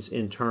scenes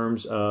in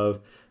terms of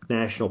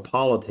national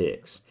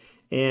politics.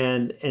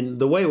 And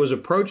the way it was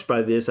approached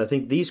by this, I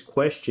think these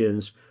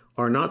questions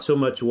are not so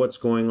much what's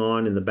going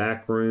on in the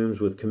back rooms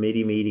with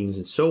committee meetings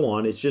and so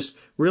on. It's just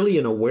really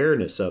an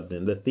awareness of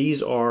them, that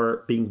these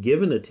are being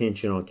given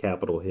attention on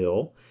Capitol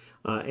Hill,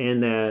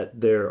 and that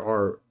there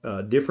are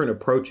different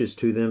approaches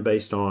to them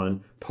based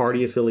on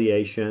party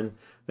affiliation,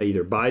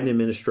 either Biden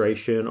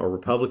administration or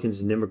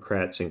Republicans and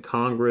Democrats in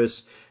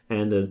Congress,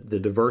 and the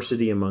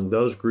diversity among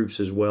those groups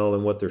as well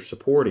and what they're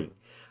supporting.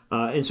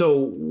 And so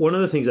one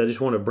of the things I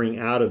just want to bring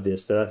out of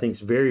this that I think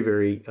is very,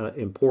 very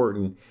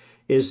important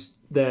is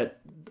that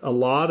a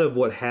lot of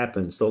what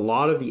happens, a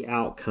lot of the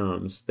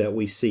outcomes that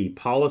we see,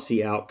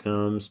 policy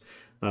outcomes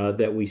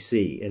that we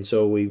see. And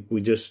so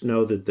we just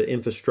know that the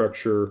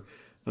infrastructure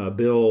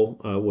bill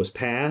was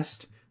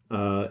passed,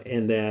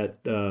 and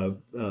that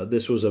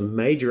this was a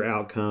major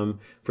outcome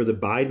for the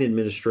Biden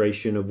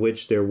administration, of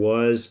which there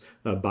was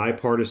a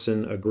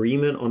bipartisan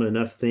agreement on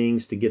enough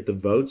things to get the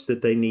votes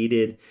that they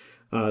needed.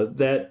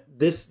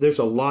 There's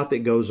a lot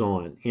that goes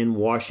on in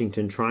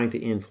Washington trying to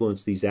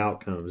influence these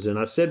outcomes. And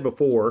I've said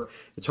before,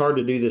 it's hard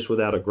to do this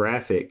without a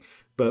graphic,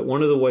 but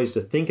one of the ways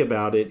to think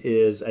about it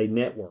is a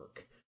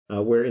network,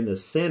 where in the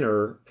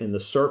center, in the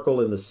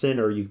circle in the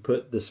center, you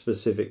put the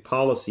specific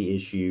policy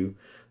issue,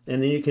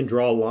 and then you can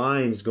draw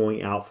lines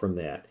going out from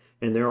that.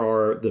 And there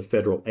are the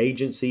federal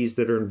agencies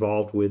that are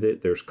involved with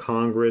it. There's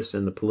Congress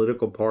and the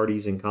political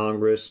parties in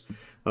Congress.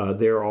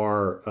 There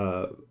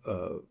are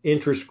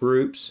interest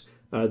groups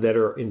that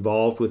are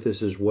involved with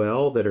this as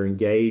well, that are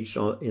engaged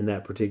in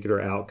that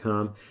particular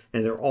outcome.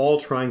 And they're all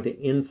trying to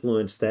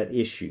influence that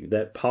issue,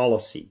 that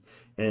policy,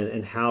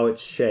 and how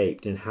it's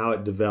shaped and how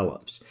it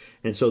develops.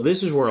 And so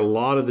this is where a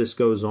lot of this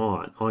goes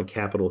on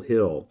Capitol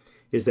Hill,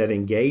 is that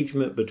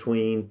engagement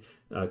between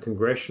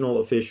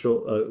congressional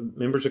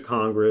members of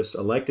Congress,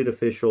 elected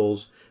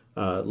officials,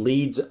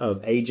 leads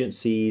of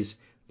agencies,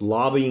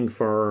 lobbying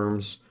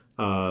firms,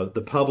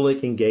 the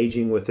public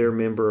engaging with their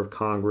member of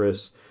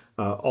Congress,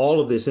 all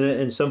of this, and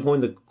at some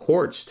point the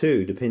courts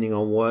too, depending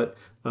on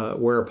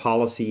where a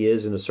policy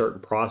is in a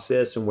certain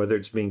process and whether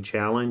it's being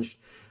challenged,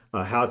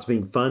 how it's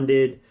being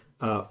funded.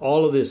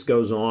 All of this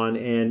goes on,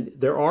 and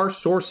there are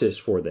sources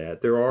for that.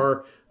 There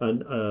are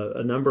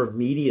a number of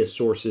media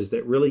sources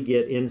that really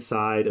get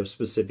inside of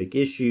specific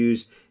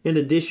issues, in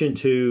addition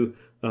to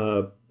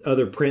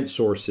other print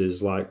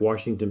sources like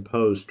Washington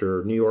Post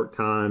or New York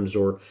Times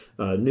or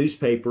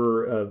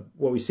newspaper.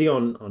 What we see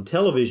on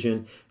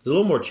television is a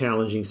little more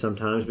challenging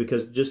sometimes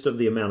because just of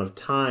the amount of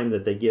time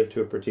that they give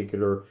to a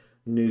particular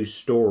news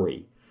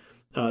story.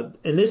 And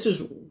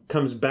this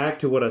comes back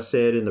to what I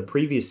said in the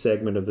previous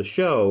segment of the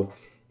show,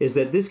 is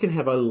that this can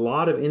have a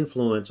lot of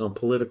influence on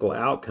political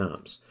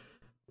outcomes.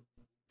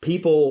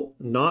 People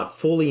not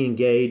fully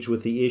engage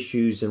with the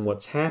issues and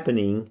what's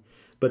happening,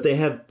 but they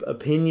have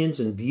opinions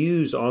and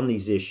views on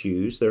these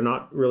issues. They're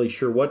not really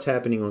sure what's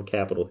happening on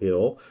Capitol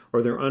Hill,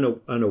 or they're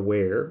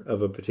unaware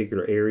of a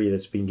particular area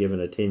that's being given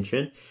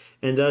attention.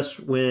 And thus,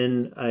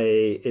 when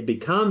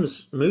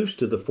it moves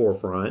to the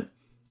forefront,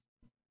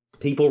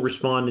 people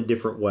respond in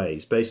different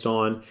ways based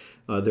on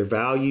their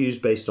values,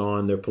 based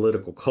on their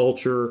political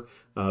culture,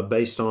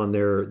 based on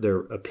their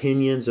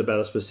opinions about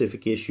a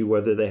specific issue,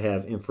 whether they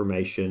have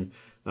information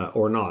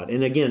or not.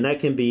 And again, that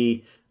can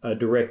be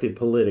directed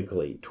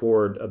politically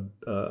toward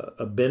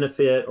a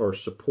benefit or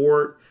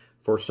support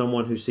for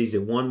someone who sees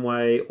it one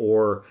way,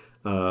 or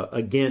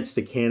against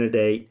a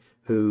candidate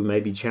who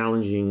may be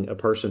challenging a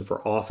person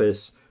for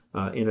office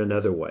in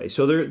another way.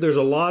 So there's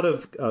a lot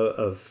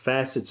of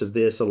facets of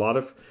this, a lot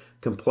of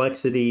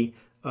complexity.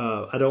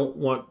 I don't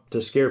want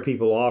to scare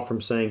people off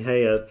from saying,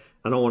 "Hey,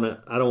 I don't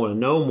want to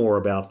know more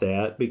about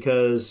that,"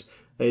 because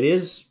it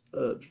is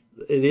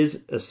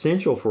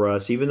essential for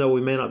us, even though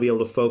we may not be able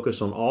to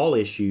focus on all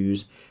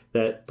issues,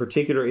 that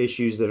particular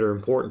issues that are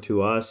important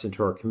to us and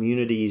to our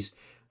communities,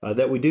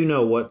 that we do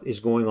know what is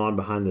going on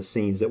behind the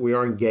scenes, that we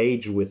are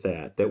engaged with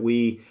that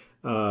we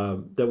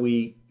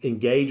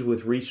engage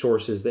with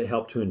resources that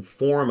help to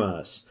inform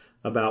us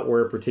about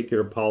where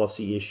particular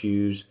policy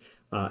issues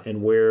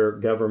and where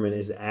government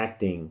is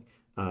acting.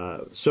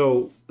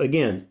 So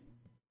again,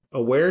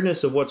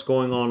 awareness of what's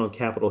going on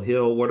Capitol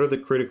Hill. What are the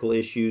critical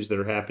issues that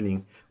are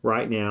happening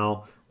right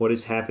now? What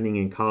is happening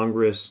in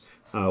Congress?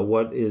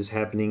 What is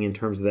happening in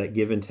terms of that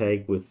give and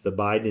take with the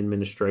Biden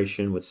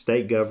administration, with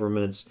state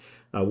governments?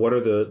 What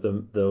are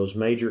those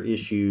major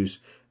issues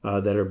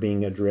that are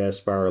being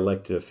addressed by our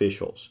elected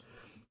officials.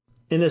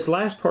 In this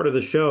last part of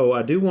the show,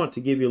 I do want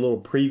to give you a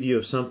little preview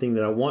of something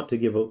that I want to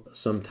give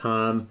some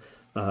time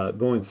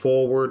going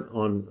forward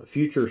on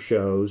future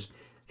shows.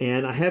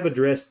 And I have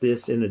addressed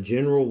this in a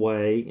general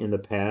way in the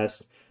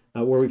past,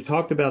 where we've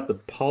talked about the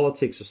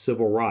politics of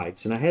civil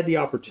rights. And I had the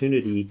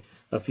opportunity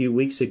a few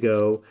weeks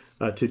ago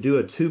to do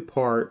a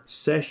two-part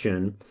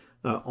session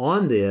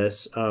on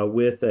this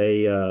with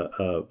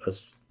a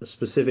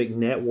specific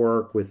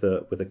network with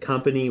a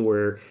company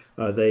where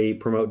they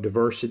promote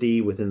diversity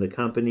within the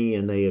company,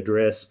 and they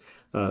address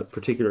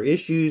particular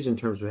issues in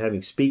terms of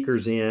having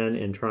speakers in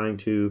and trying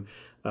to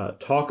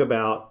talk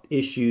about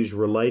issues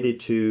related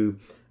to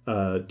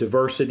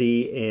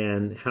diversity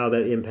and how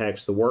that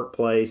impacts the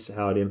workplace,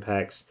 how it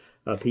impacts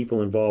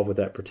people involved with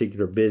that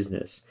particular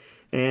business.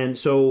 And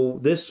so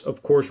this,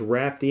 of course,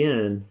 wrapped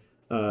in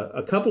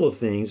a couple of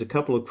things, a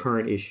couple of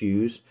current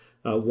issues.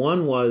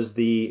 One was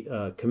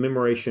the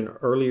commemoration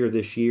earlier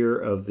this year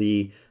of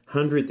the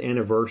 100th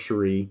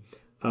anniversary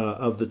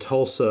of the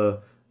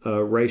Tulsa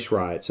race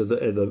riots, of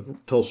the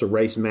Tulsa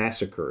race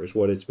massacre is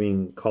what it's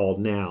being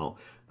called now,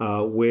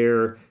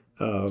 where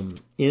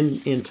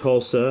in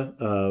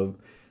Tulsa,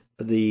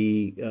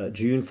 the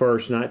June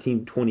 1st,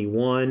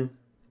 1921,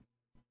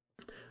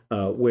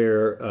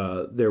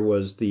 where there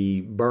was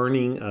the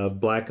burning of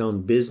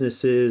black-owned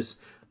businesses.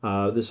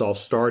 This all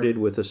started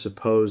with a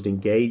supposed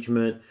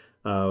engagement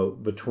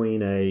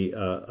between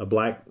a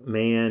black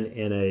man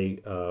and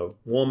a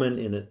woman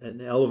in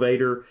an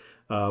elevator,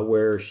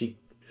 where she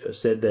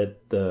said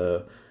that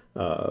the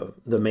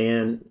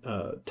man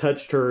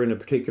touched her in a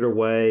particular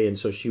way, and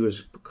so she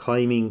was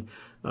claiming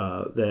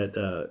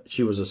that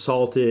she was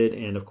assaulted.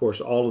 And of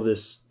course, all of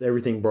this,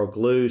 everything broke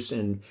loose,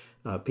 and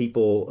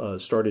people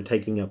started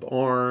taking up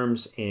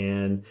arms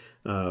and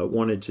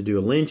wanted to do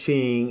a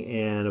lynching,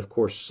 and of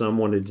course, some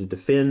wanted to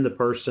defend the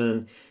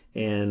person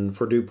and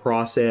for due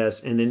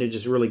process, and then it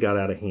just really got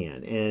out of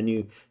hand. And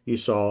you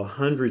saw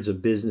hundreds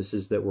of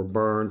businesses that were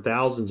burned,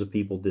 thousands of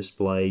people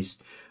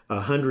displaced,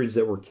 hundreds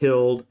that were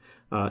killed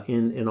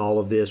in all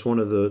of this. One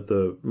of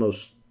the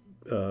most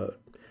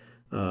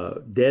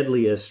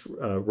deadliest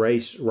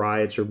race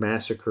riots or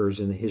massacres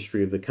in the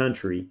history of the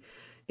country.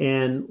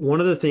 And one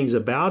of the things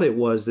about it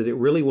was that it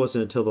really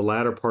wasn't until the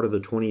latter part of the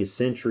 20th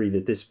century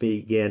that this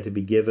began to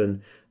be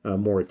given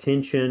more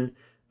attention,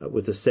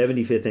 with the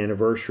 75th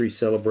anniversary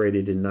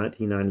celebrated in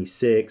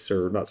 1996,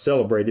 or not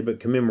celebrated,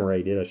 but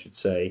commemorated, I should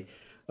say,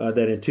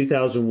 that in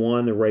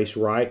 2001 the Race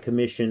Riot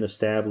Commission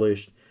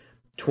established.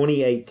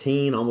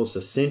 2018, almost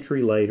a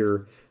century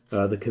later,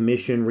 the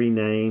commission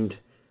renamed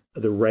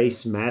the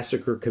Race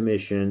Massacre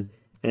Commission.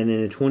 And then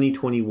in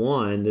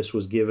 2021, this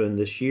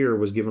year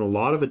was given a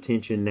lot of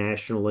attention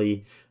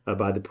nationally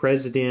by the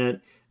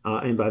president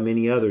and by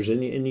many others.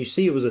 And you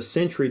see, it was a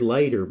century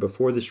later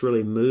before this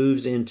really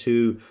moves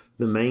into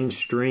the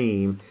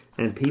mainstream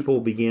and people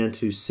began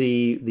to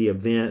see the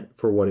event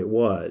for what it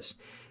was.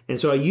 And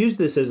so I use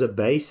this as a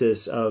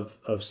basis of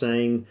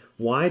saying,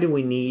 why do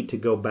we need to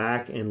go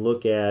back and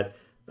look at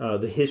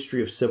the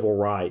history of civil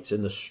rights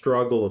and the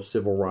struggle of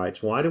civil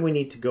rights? Why do we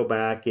need to go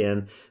back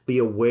and be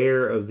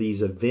aware of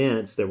these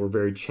events that were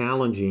very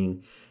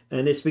challenging?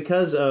 And it's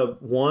because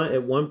of one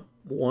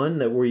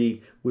that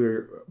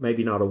we're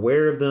maybe not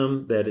aware of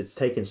them, that it's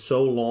taken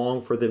so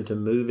long for them to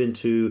move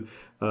into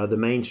the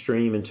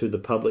mainstream, into the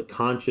public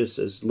conscious,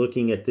 as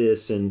looking at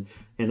this and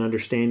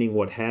understanding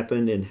what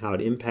happened and how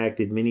it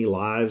impacted many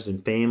lives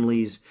and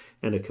families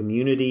and a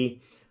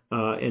community,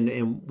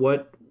 and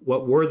what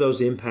were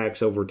those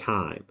impacts over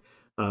time.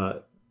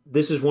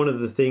 This is one of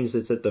the things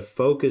that's at the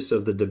focus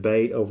of the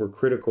debate over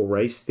critical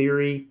race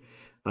theory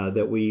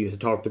that we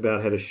talked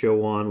about, had a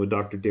show on with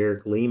Dr.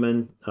 Derek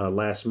Lehman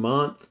last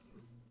month,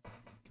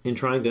 in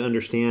trying to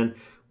understand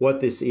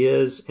what this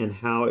is and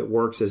how it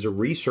works as a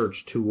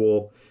research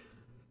tool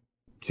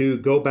to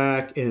go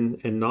back and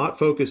not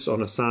focus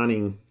on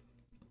assigning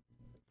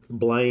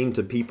blame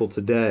to people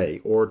today,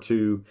 or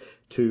to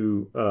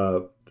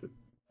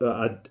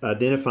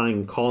identifying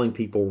and calling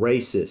people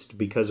racist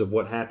because of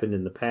what happened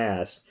in the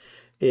past.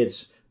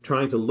 It's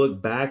trying to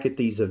look back at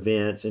these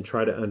events and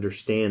try to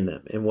understand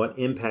them and what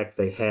impact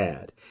they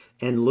had,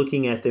 and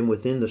looking at them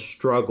within the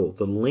struggle,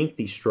 the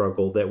lengthy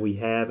struggle that we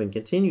have and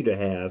continue to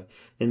have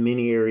in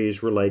many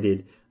areas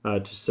related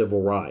to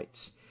civil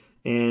rights.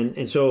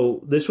 And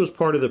so this was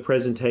part of the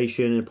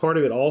presentation, and part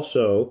of it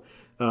also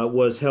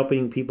was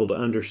helping people to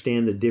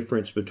understand the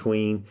difference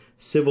between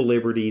civil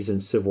liberties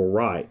and civil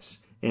rights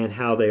and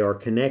how they are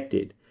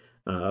connected.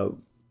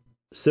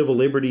 Civil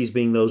liberties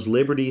being those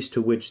liberties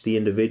to which the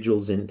individual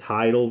is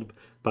entitled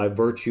by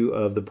virtue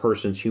of the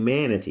person's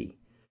humanity.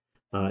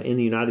 In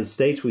the United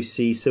States, we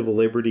see civil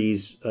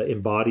liberties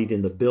embodied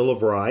in the Bill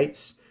of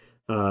Rights,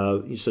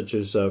 such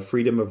as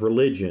freedom of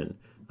religion,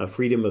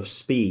 freedom of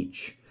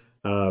speech,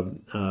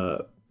 the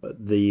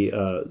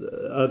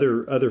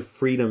other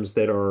freedoms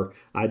that are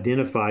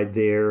identified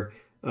there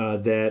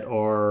that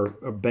are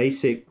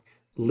basic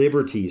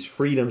liberties,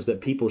 freedoms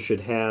that people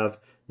should have,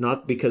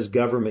 not because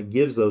government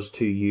gives those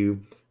to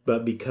you,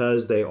 but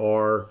because they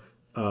are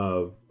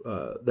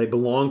they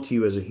belong to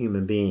you as a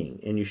human being,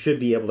 and you should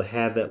be able to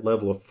have that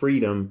level of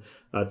freedom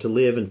to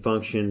live and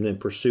function and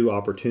pursue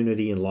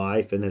opportunity in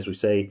life, and as we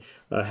say,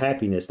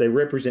 happiness. They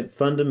represent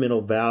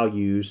fundamental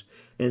values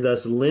and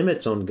thus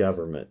limits on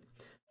government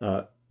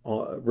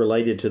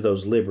related to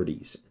those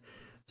liberties.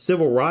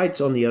 Civil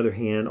rights, on the other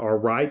hand, are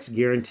rights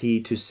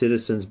guaranteed to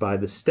citizens by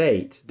the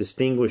state,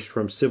 distinguished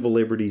from civil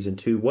liberties in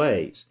two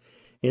ways,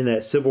 in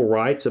that civil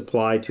rights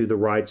apply to the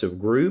rights of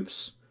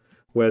groups,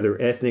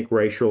 whether ethnic,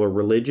 racial, or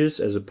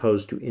religious, as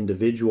opposed to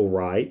individual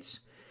rights,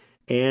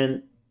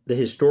 and the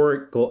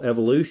historical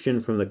evolution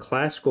from the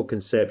classical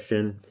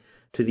conception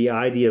to the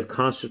idea of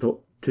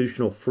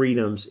constitutional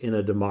freedoms in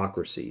a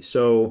democracy.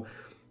 So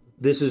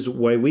this is the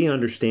way we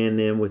understand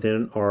them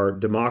within our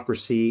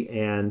democracy,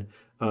 and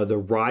the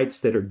rights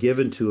that are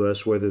given to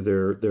us, whether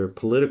they're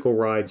political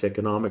rights,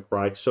 economic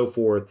rights, so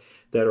forth,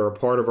 that are a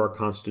part of our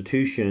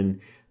Constitution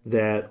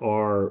that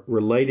are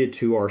related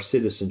to our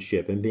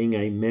citizenship and being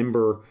a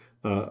member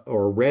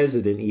or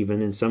resident,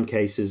 even in some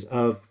cases,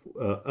 of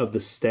the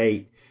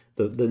state,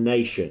 the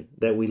nation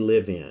that we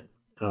live in.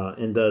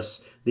 And thus,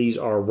 these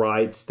are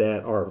rights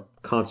that our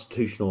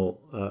Constitution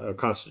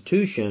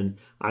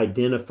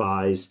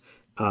identifies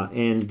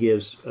and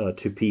gives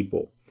to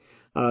people.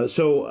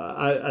 So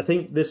I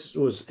think this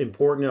was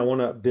important. I want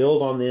to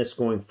build on this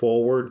going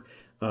forward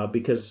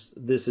because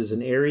this is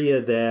an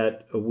area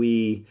that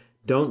we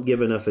don't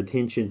give enough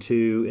attention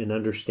to in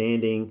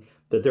understanding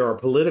that there are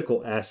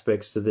political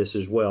aspects to this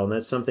as well. And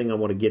that's something I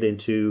want to get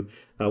into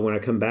when I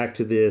come back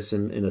to this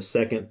in a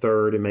second,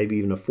 third, and maybe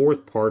even a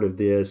fourth part of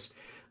this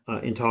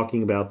in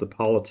talking about the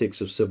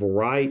politics of civil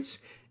rights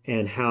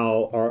and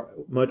how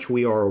much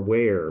we are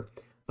aware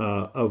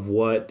of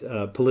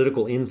what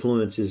political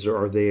influences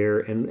are there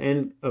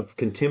and of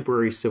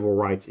contemporary civil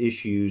rights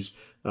issues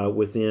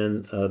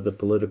within the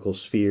political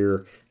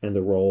sphere and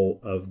the role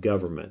of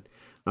government.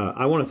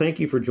 I want to thank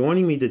you for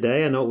joining me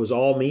today. I know it was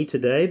all me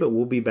today, but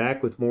we'll be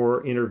back with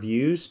more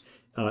interviews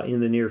in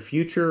the near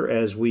future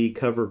as we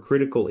cover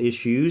critical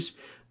issues.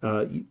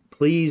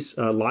 Please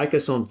like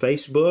us on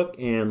Facebook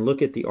and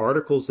look at the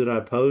articles that I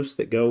post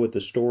that go with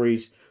the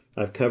stories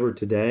I've covered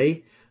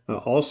today.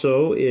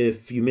 Also,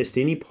 if you missed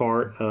any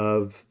part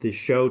of the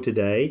show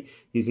today,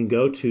 you can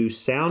go to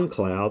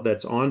SoundCloud.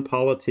 That's On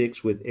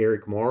Politics with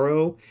Eric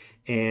Morrow,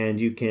 and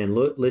you can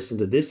listen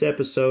to this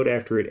episode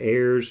after it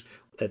airs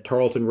at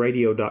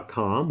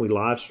tarletonradio.com. We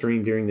live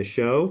stream during the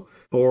show,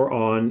 or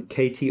on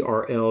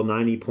KTRL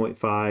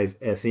 90.5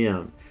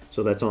 FM.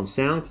 So that's on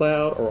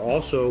SoundCloud or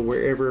also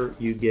wherever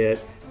you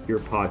get your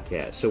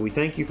podcast. So we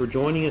thank you for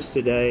joining us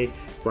today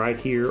right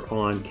here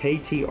on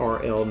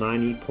KTRL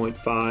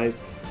 90.5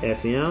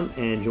 FM,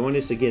 and join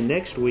us again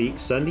next week,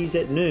 Sundays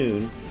at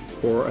noon,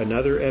 for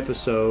another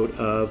episode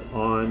of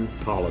On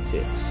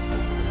Politics.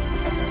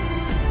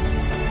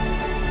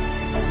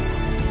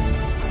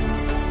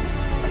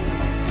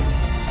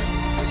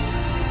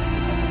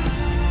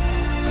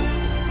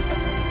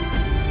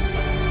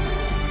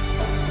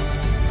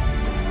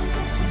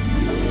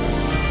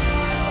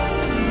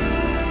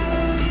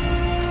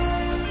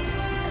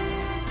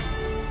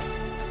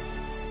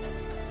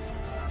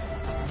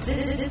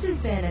 This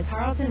has been a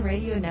Tarleton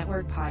Radio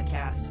Network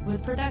podcast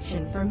with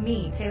production from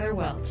me, Taylor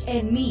Welch.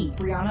 And me,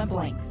 Brianna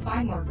Blanks.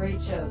 Find more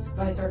great shows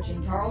by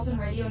searching Tarleton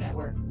Radio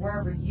Network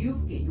wherever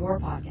you get your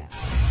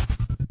podcasts.